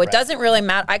success. So it doesn't really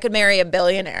matter. I could marry a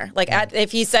billionaire. Like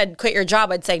if he said, quit your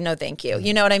job, I'd say, no, thank you.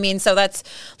 You know what I mean? So that's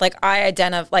like,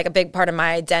 like a big part of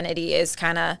my identity is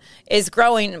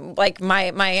growing like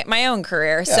my own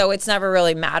career. Yeah. So it's never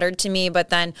really mattered to me. But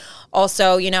then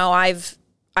also, you know, I've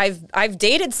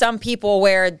dated some people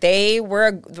where they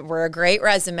were a great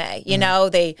resume. You know,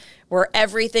 they were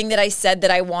everything that I said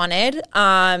that I wanted.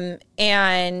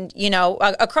 And, you know,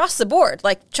 across the board,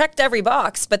 like checked every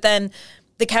box, but then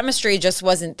the chemistry just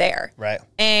wasn't there. Right.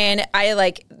 And I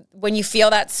like, when you feel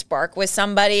that spark with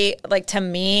somebody, like to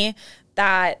me,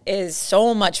 that is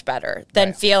so much better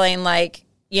than feeling like,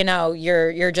 you know,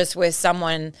 you're just with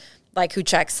someone like who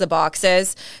checks the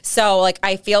boxes. So like,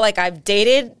 I feel like I've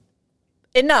dated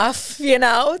enough, you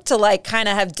know, to like kind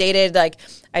of have dated, like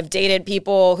I've dated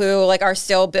people who like are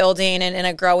still building and in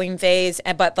a growing phase,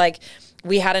 but like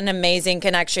we had an amazing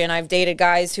connection. I've dated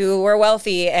guys who were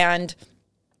wealthy and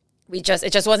it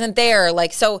just wasn't there.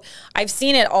 Like, so I've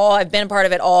seen it all. I've been a part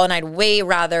of it all. And I'd way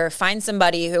rather find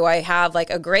somebody who I have like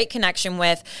a great connection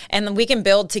with and then we can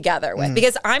build together with,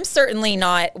 because I'm certainly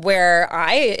not where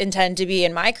I intend to be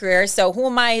in my career. So who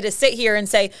am I to sit here and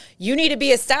say, you need to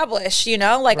be established, you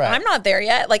know, like I'm not there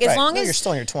yet. Like as long as you're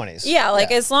still in your 20s. Yeah.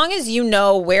 Like as long as you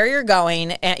know where you're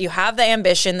going and you have the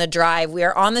ambition, the drive, we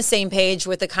are on the same page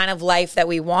with the kind of life that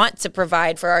we want to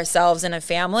provide for ourselves and a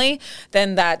family,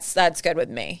 then that's good with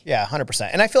me. Yeah. 100%.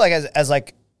 And I feel like as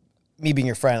like me being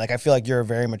your friend, like I feel like you're a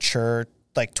very mature,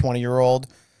 like 20-year-old.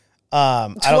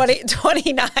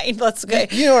 29. Let's go.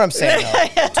 You know what I'm saying?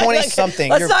 20 something.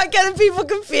 Let's not get people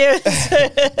confused.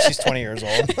 She's 20 years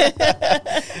old.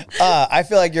 I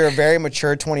feel like you're a very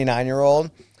mature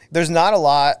 29-year-old. There's not a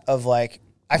lot of like,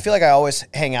 I feel like I always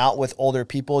hang out with older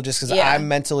people just because I'm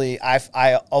mentally, I've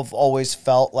always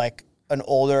felt like an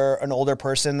older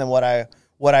person than what I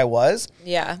was.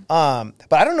 Yeah.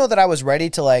 But I don't know that I was ready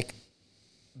to like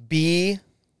be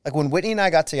like when Whitney and I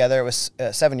got together, it was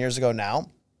 7 years ago now.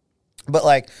 But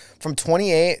like from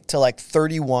 28 to like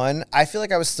 31, I feel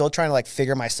like I was still trying to like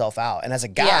figure myself out. And as a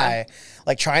guy,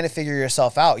 like trying to figure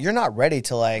yourself out, you're not ready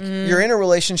to like, you're in a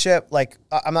relationship. Like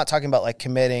I'm not talking about like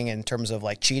committing in terms of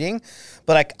like cheating,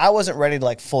 but like I wasn't ready to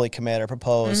like fully commit or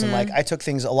propose. And like I took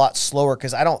things a lot slower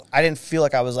because I didn't feel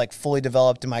like I was like fully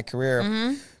developed in my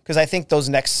career. Because I think those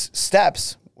next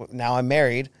steps, now I'm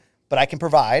married, but I can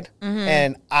provide.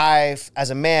 And I, as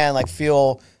a man, like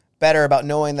feel better about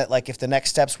knowing that like if the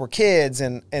next steps were kids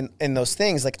and those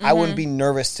things, like I wouldn't be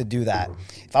nervous to do that.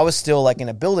 If I was still like in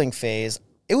a building phase,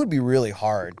 it would be really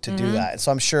hard to do that. And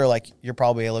so I'm sure like you're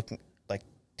probably looking like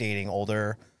dating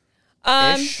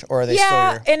older-ish, or are they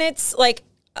still your... And it's like,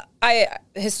 I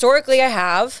historically I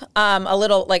have a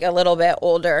little bit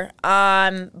older.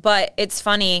 But it's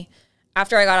funny,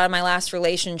 after I got out of my last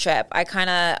relationship, I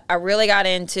really got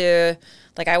into,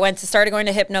 like, I started going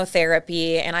to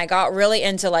hypnotherapy, and I got really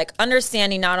into like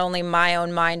understanding not only my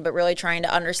own mind, but really trying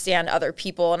to understand other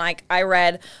people. And I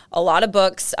read a lot of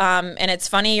books. And it's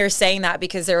funny you're saying that,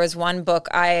 because there was one book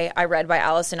I read by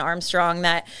Alison Armstrong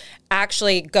that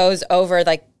actually goes over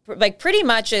like pretty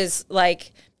much is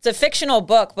like, it's a fictional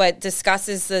book, but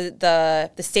discusses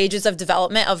the stages of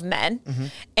development of men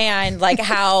and like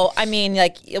how, I mean,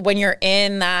 like when you're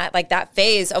in that, like that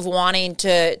phase of wanting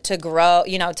to grow,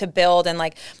 you know, to build. And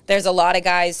like, there's a lot of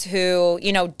guys who,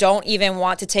 you know, don't even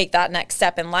want to take that next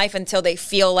step in life until they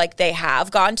feel like they have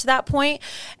gotten to that point.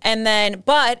 And then,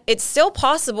 but it's still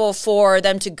possible for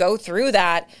them to go through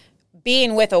that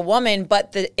being with a woman,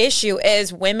 but the issue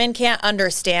is women can't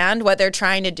understand what they're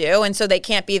trying to do, and so they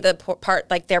can't be the part,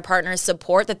 like their partner's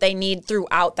support that they need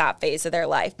throughout that phase of their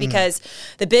life. Because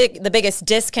the biggest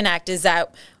disconnect is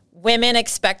that women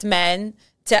expect men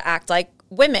to act like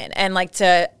women and like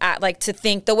to act, like to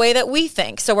think the way that we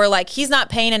think. So we're like, he's not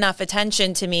paying enough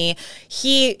attention to me.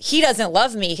 He doesn't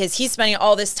love me because he's spending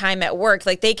all this time at work.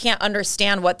 Like they can't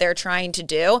understand what they're trying to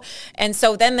do, and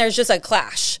so then there's just a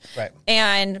clash. Right.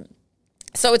 And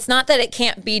So it's not that it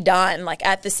can't be done like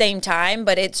at the same time,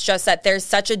 but it's just that there's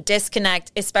such a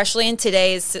disconnect, especially in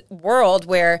today's world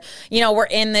where, you know, we're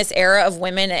in this era of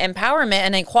women empowerment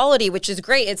and equality, which is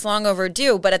great. It's long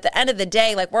overdue. But at the end of the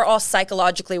day, like we're all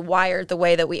psychologically wired the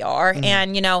way that we are. Mm-hmm.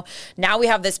 And, you know, now we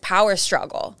have this power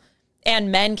struggle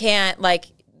and men can't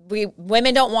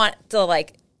women don't want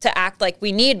to act like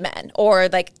we need men or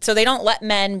like, so they don't let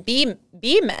men be men,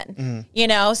 mm-hmm. you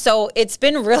know? So it's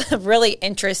been really, really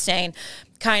interesting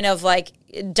kind of like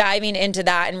diving into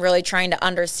that and really trying to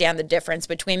understand the difference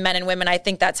between men and women. I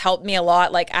think that's helped me a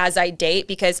lot, like as I date,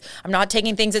 because I'm not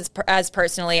taking things as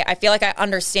personally. I feel like I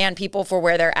understand people for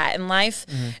where they're at in life.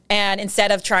 Mm-hmm. And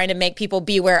instead of trying to make people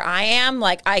be where I am,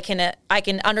 like I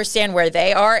can understand where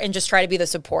they are and just try to be the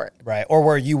support. Right. Or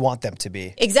where you want them to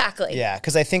be. Exactly. Yeah.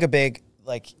 Cause I think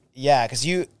because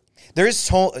there's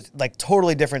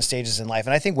totally different stages in life.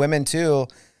 And I think women too,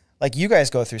 like you guys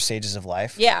go through stages of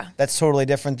life. Yeah. That's totally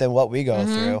different than what we go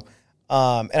mm-hmm. through.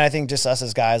 And I think just us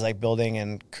as guys, like building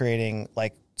and creating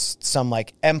like some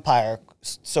like empire,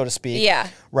 so to speak. Yeah.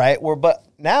 Right. But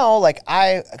now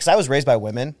because I was raised by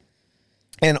women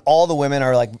and all the women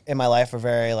are like in my life are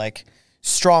very like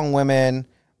strong women.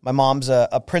 My mom's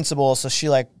a principal. So she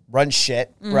like runs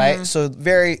shit. Mm-hmm. Right. So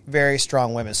very, very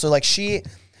strong women. So like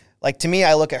to me,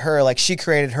 I look at her like she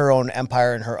created her own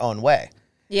empire in her own way.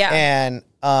 Yeah. And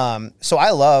so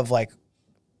I love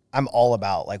I'm all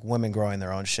about like women growing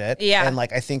their own shit. Yeah. And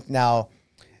like I think now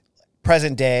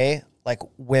present day, like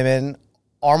women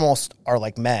almost are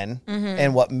like men mm-hmm.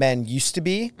 and what men used to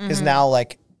be is mm-hmm. now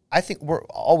like I think we're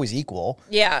always equal.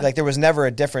 Yeah. Like there was never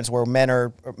a difference where men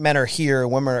are here,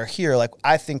 women are here. Like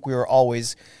I think we were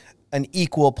always an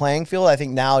equal playing field. I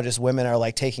think now just women are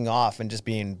like taking off and just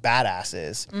being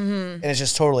badasses. Mm-hmm. And it's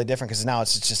just totally different because now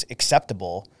it's just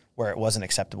acceptable where it wasn't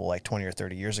acceptable like 20 or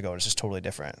 30 years ago. It's just totally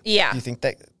different. Yeah. Do you think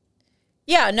that?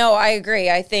 Yeah, no, I agree.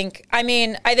 I think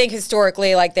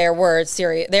historically like there were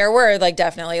like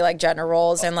definitely like gender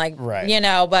roles and like, right. you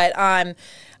know, but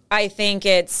I think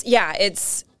it's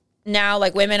now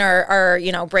like women are,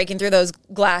 you know, breaking through those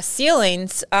glass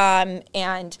ceilings.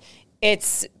 And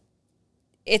it's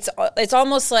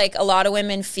almost like a lot of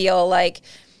women feel like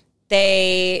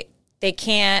they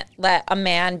can't let a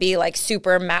man be like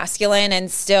super masculine and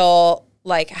still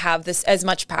like have this as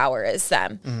much power as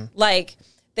them. Mm-hmm. Like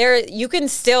you can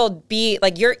still be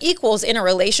like you're equals in a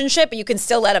relationship, but you can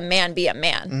still let a man be a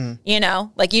man, mm-hmm. you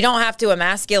know, like you don't have to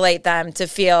emasculate them to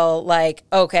feel like,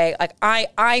 okay, like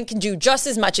I can do just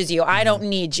as much as you. Mm-hmm. I don't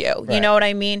need you. Right. You know what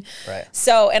I mean? Right.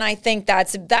 So, and I think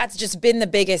that's just been the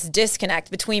biggest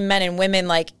disconnect between men and women,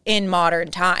 like in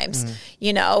modern times, mm-hmm.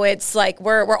 you know, it's like,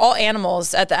 we're all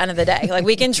animals at the end of the day. Like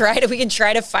we can try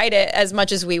to fight it as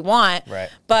much as we want, right.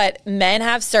 but men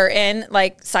have certain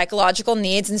like psychological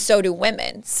needs and so do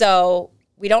women. So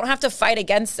we don't have to fight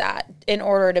against that in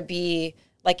order to be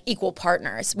like equal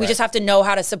partners. We just have to know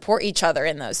how to support each other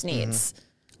in those needs.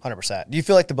 100%. Do you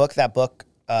feel like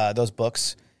those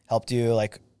books helped you?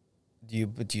 Like, do you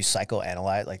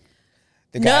psychoanalyze like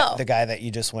the guy that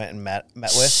you just went and met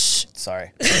with?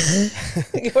 Sorry,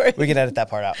 we can edit that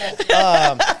part out.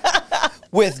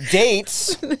 With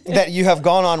dates that you have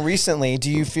gone on recently, do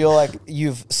you feel like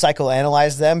you've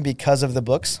psychoanalyzed them because of the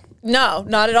books? No,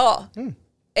 not at all.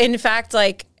 In fact,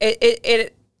 like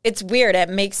it's weird. It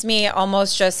makes me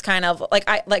almost just kind of like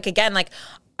I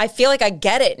feel like I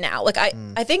get it now. Like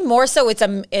I think more so it's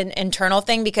an internal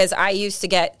thing because I used to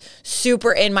get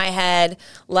super in my head.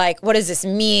 Like, what does this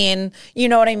mean? You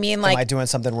know what I mean? Like, am I doing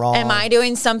something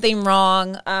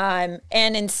wrong? And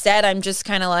instead I'm just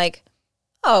kind of like,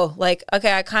 oh, like,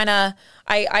 okay,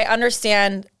 I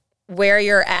understand where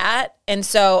you're at. And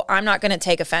so I'm not going to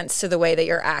take offense to the way that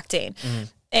you're acting.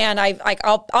 And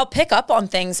I'll pick up on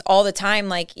things all the time.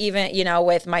 Like even, you know,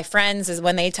 with my friends is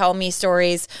when they tell me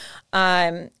stories,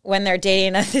 when they're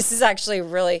dating. This is actually a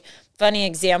really funny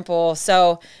example.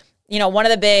 So, you know, one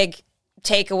of the big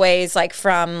takeaways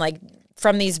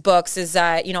from these books is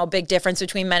that, you know, a big difference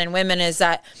between men and women is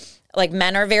that like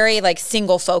men are very like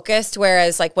single focused.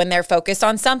 Whereas like when they're focused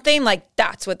on something, like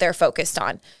that's what they're focused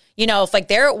on. You know, if like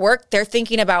they're at work, they're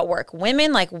thinking about work.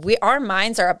 Women, like our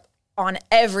minds are on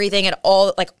everything at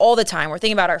all, like all the time. We're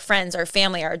thinking about our friends, our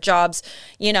family, our jobs,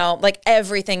 you know, like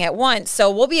everything at once.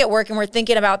 So we'll be at work and we're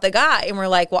thinking about the guy and we're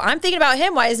like, well, I'm thinking about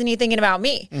him. Why isn't he thinking about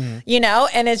me? You know?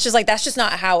 And it's just like, that's just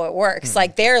not how it works.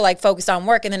 Like they're like focused on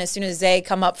work. And then as soon as they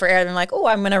come up for air, they're like, oh,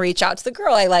 I'm going to reach out to the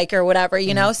girl I like or whatever,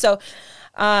 you know? So,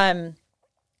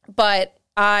 but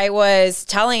I was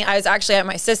actually at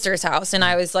my sister's house and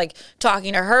I was like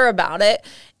talking to her about it.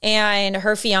 And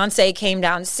her fiance came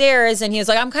downstairs and he was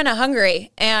like, I'm kind of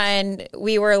hungry. And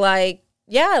we were like,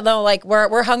 yeah, no, like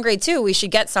we're hungry too. We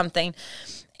should get something.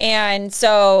 And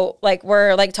so like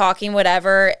we're like talking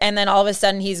whatever, and then all of a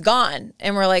sudden he's gone,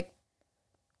 and we're like,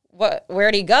 what?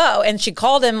 Where'd he go? And she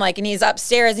called him like, and he's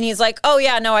upstairs, and he's like, oh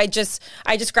yeah, no, I just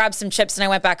grabbed some chips and I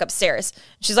went back upstairs.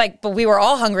 She's like, but we were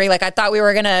all hungry. Like I thought we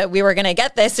were gonna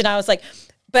get this, and I was like,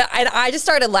 but I just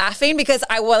started laughing because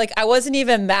I wasn't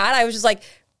even mad. I was just like.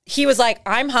 He was like,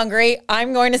 I'm hungry.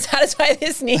 I'm going to satisfy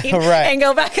this need and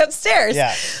go back upstairs.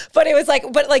 Yeah. But it was like,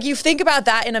 you think about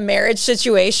that in a marriage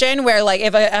situation where like,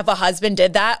 if a husband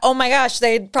did that, oh my gosh,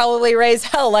 they'd probably raise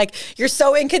hell. Like, you're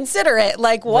so inconsiderate.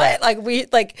 Like what?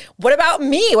 Right. What about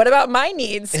me? What about my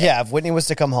needs? Yeah. If Whitney was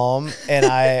to come home and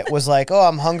I was like, oh,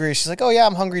 I'm hungry. She's like, oh yeah,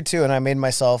 I'm hungry too. And I made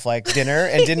myself like dinner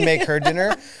and didn't make her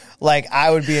dinner. Like I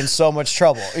would be in so much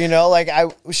trouble, you know, like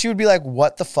she would be like,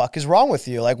 what the fuck is wrong with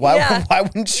you? Like, why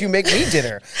wouldn't you make me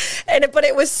dinner? But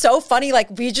it was so funny. Like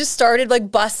we just started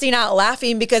like busting out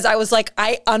laughing because I was like,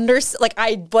 I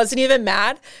wasn't even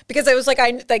mad because I was like,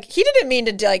 he didn't mean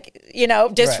to like, you know,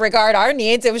 disregard our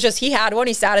needs. It was just, he had one,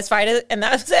 he satisfied it, and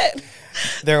that was it.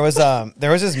 There was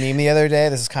this meme the other day.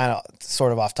 This is kind of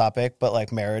sort of off topic, but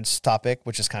like marriage topic,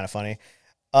 which is kind of funny.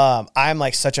 I'm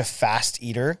like such a fast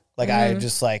eater. Like I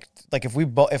just like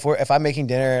if I'm making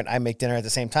dinner and I make dinner at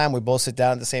the same time, we both sit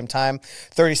down at the same time.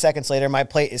 30 seconds later, my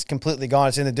plate is completely gone.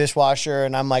 It's in the dishwasher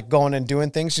and I'm like going and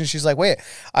doing things. And she's like, wait,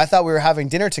 I thought we were having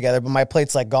dinner together, but my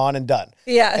plate's like gone and done.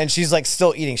 Yeah. And she's like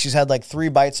still eating. She's had like 3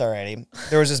 bites already.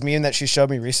 There was this meme that she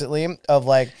showed me recently of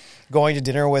like going to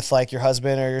dinner with like your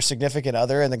husband or your significant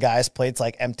other and the guy's plate's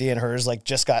like empty and hers like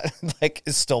just got like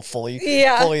is still fully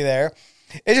there.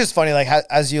 It's just funny, like how,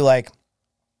 as you like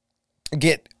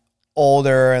get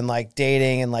older and like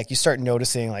dating and like you start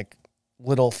noticing like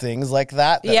little things like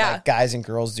that like guys and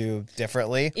girls do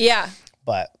differently. Yeah.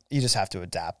 But you just have to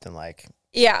adapt and like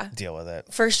deal with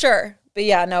it. For sure. But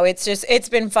yeah, no, it's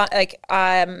been fun. Like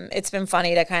it's been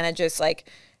funny to kind of just like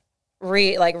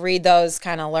read those,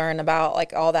 kind of learn about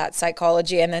like all that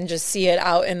psychology and then just see it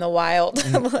out in the wild.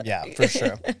 Yeah, for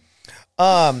sure.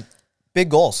 Big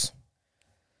goals.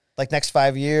 Like next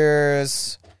 5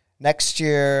 years, next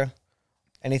year,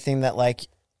 anything that like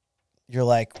you're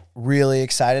like really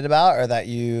excited about or that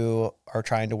you are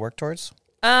trying to work towards?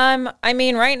 I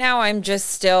mean, right now I'm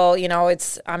just still, you know,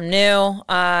 I'm new.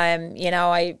 You know,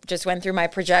 I just went through my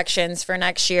projections for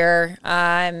next year.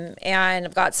 And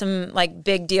I've got some like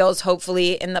big deals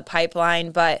hopefully in the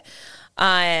pipeline, but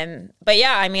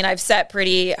yeah, I mean, I've set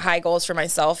pretty high goals for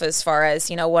myself as far as,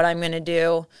 you know, what I'm going to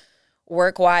do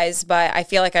work-wise, but I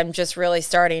feel like I'm just really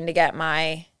starting to get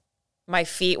my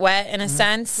feet wet in a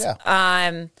sense.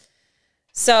 Yeah.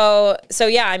 So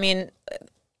yeah, I mean,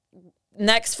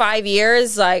 next 5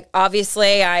 years, like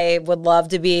obviously I would love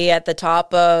to be at the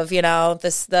top of, you know,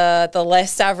 the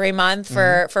list every month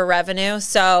for revenue.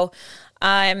 So,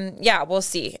 yeah, we'll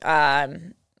see. Yeah.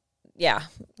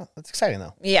 Oh, that's exciting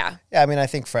though. Yeah. Yeah. I mean, I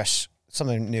think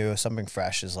something new, something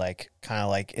fresh is like kind of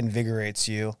like invigorates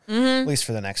you, at least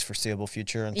for the next foreseeable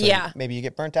future. Until maybe you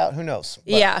get burnt out. Who knows?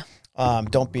 But,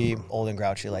 don't be old and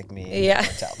grouchy like me. Yeah.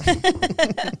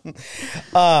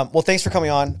 Well, thanks for coming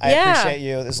on. I appreciate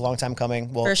you. This is a long time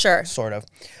coming. Well, for sure. Sort of.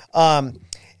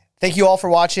 Thank you all for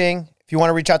watching. If you want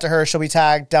to reach out to her, she'll be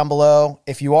tagged down below.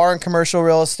 If you are in commercial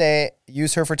real estate,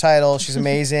 use her for title. She's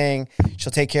amazing.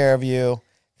 She'll take care of you.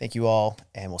 Thank you all,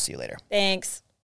 and we'll see you later. Thanks.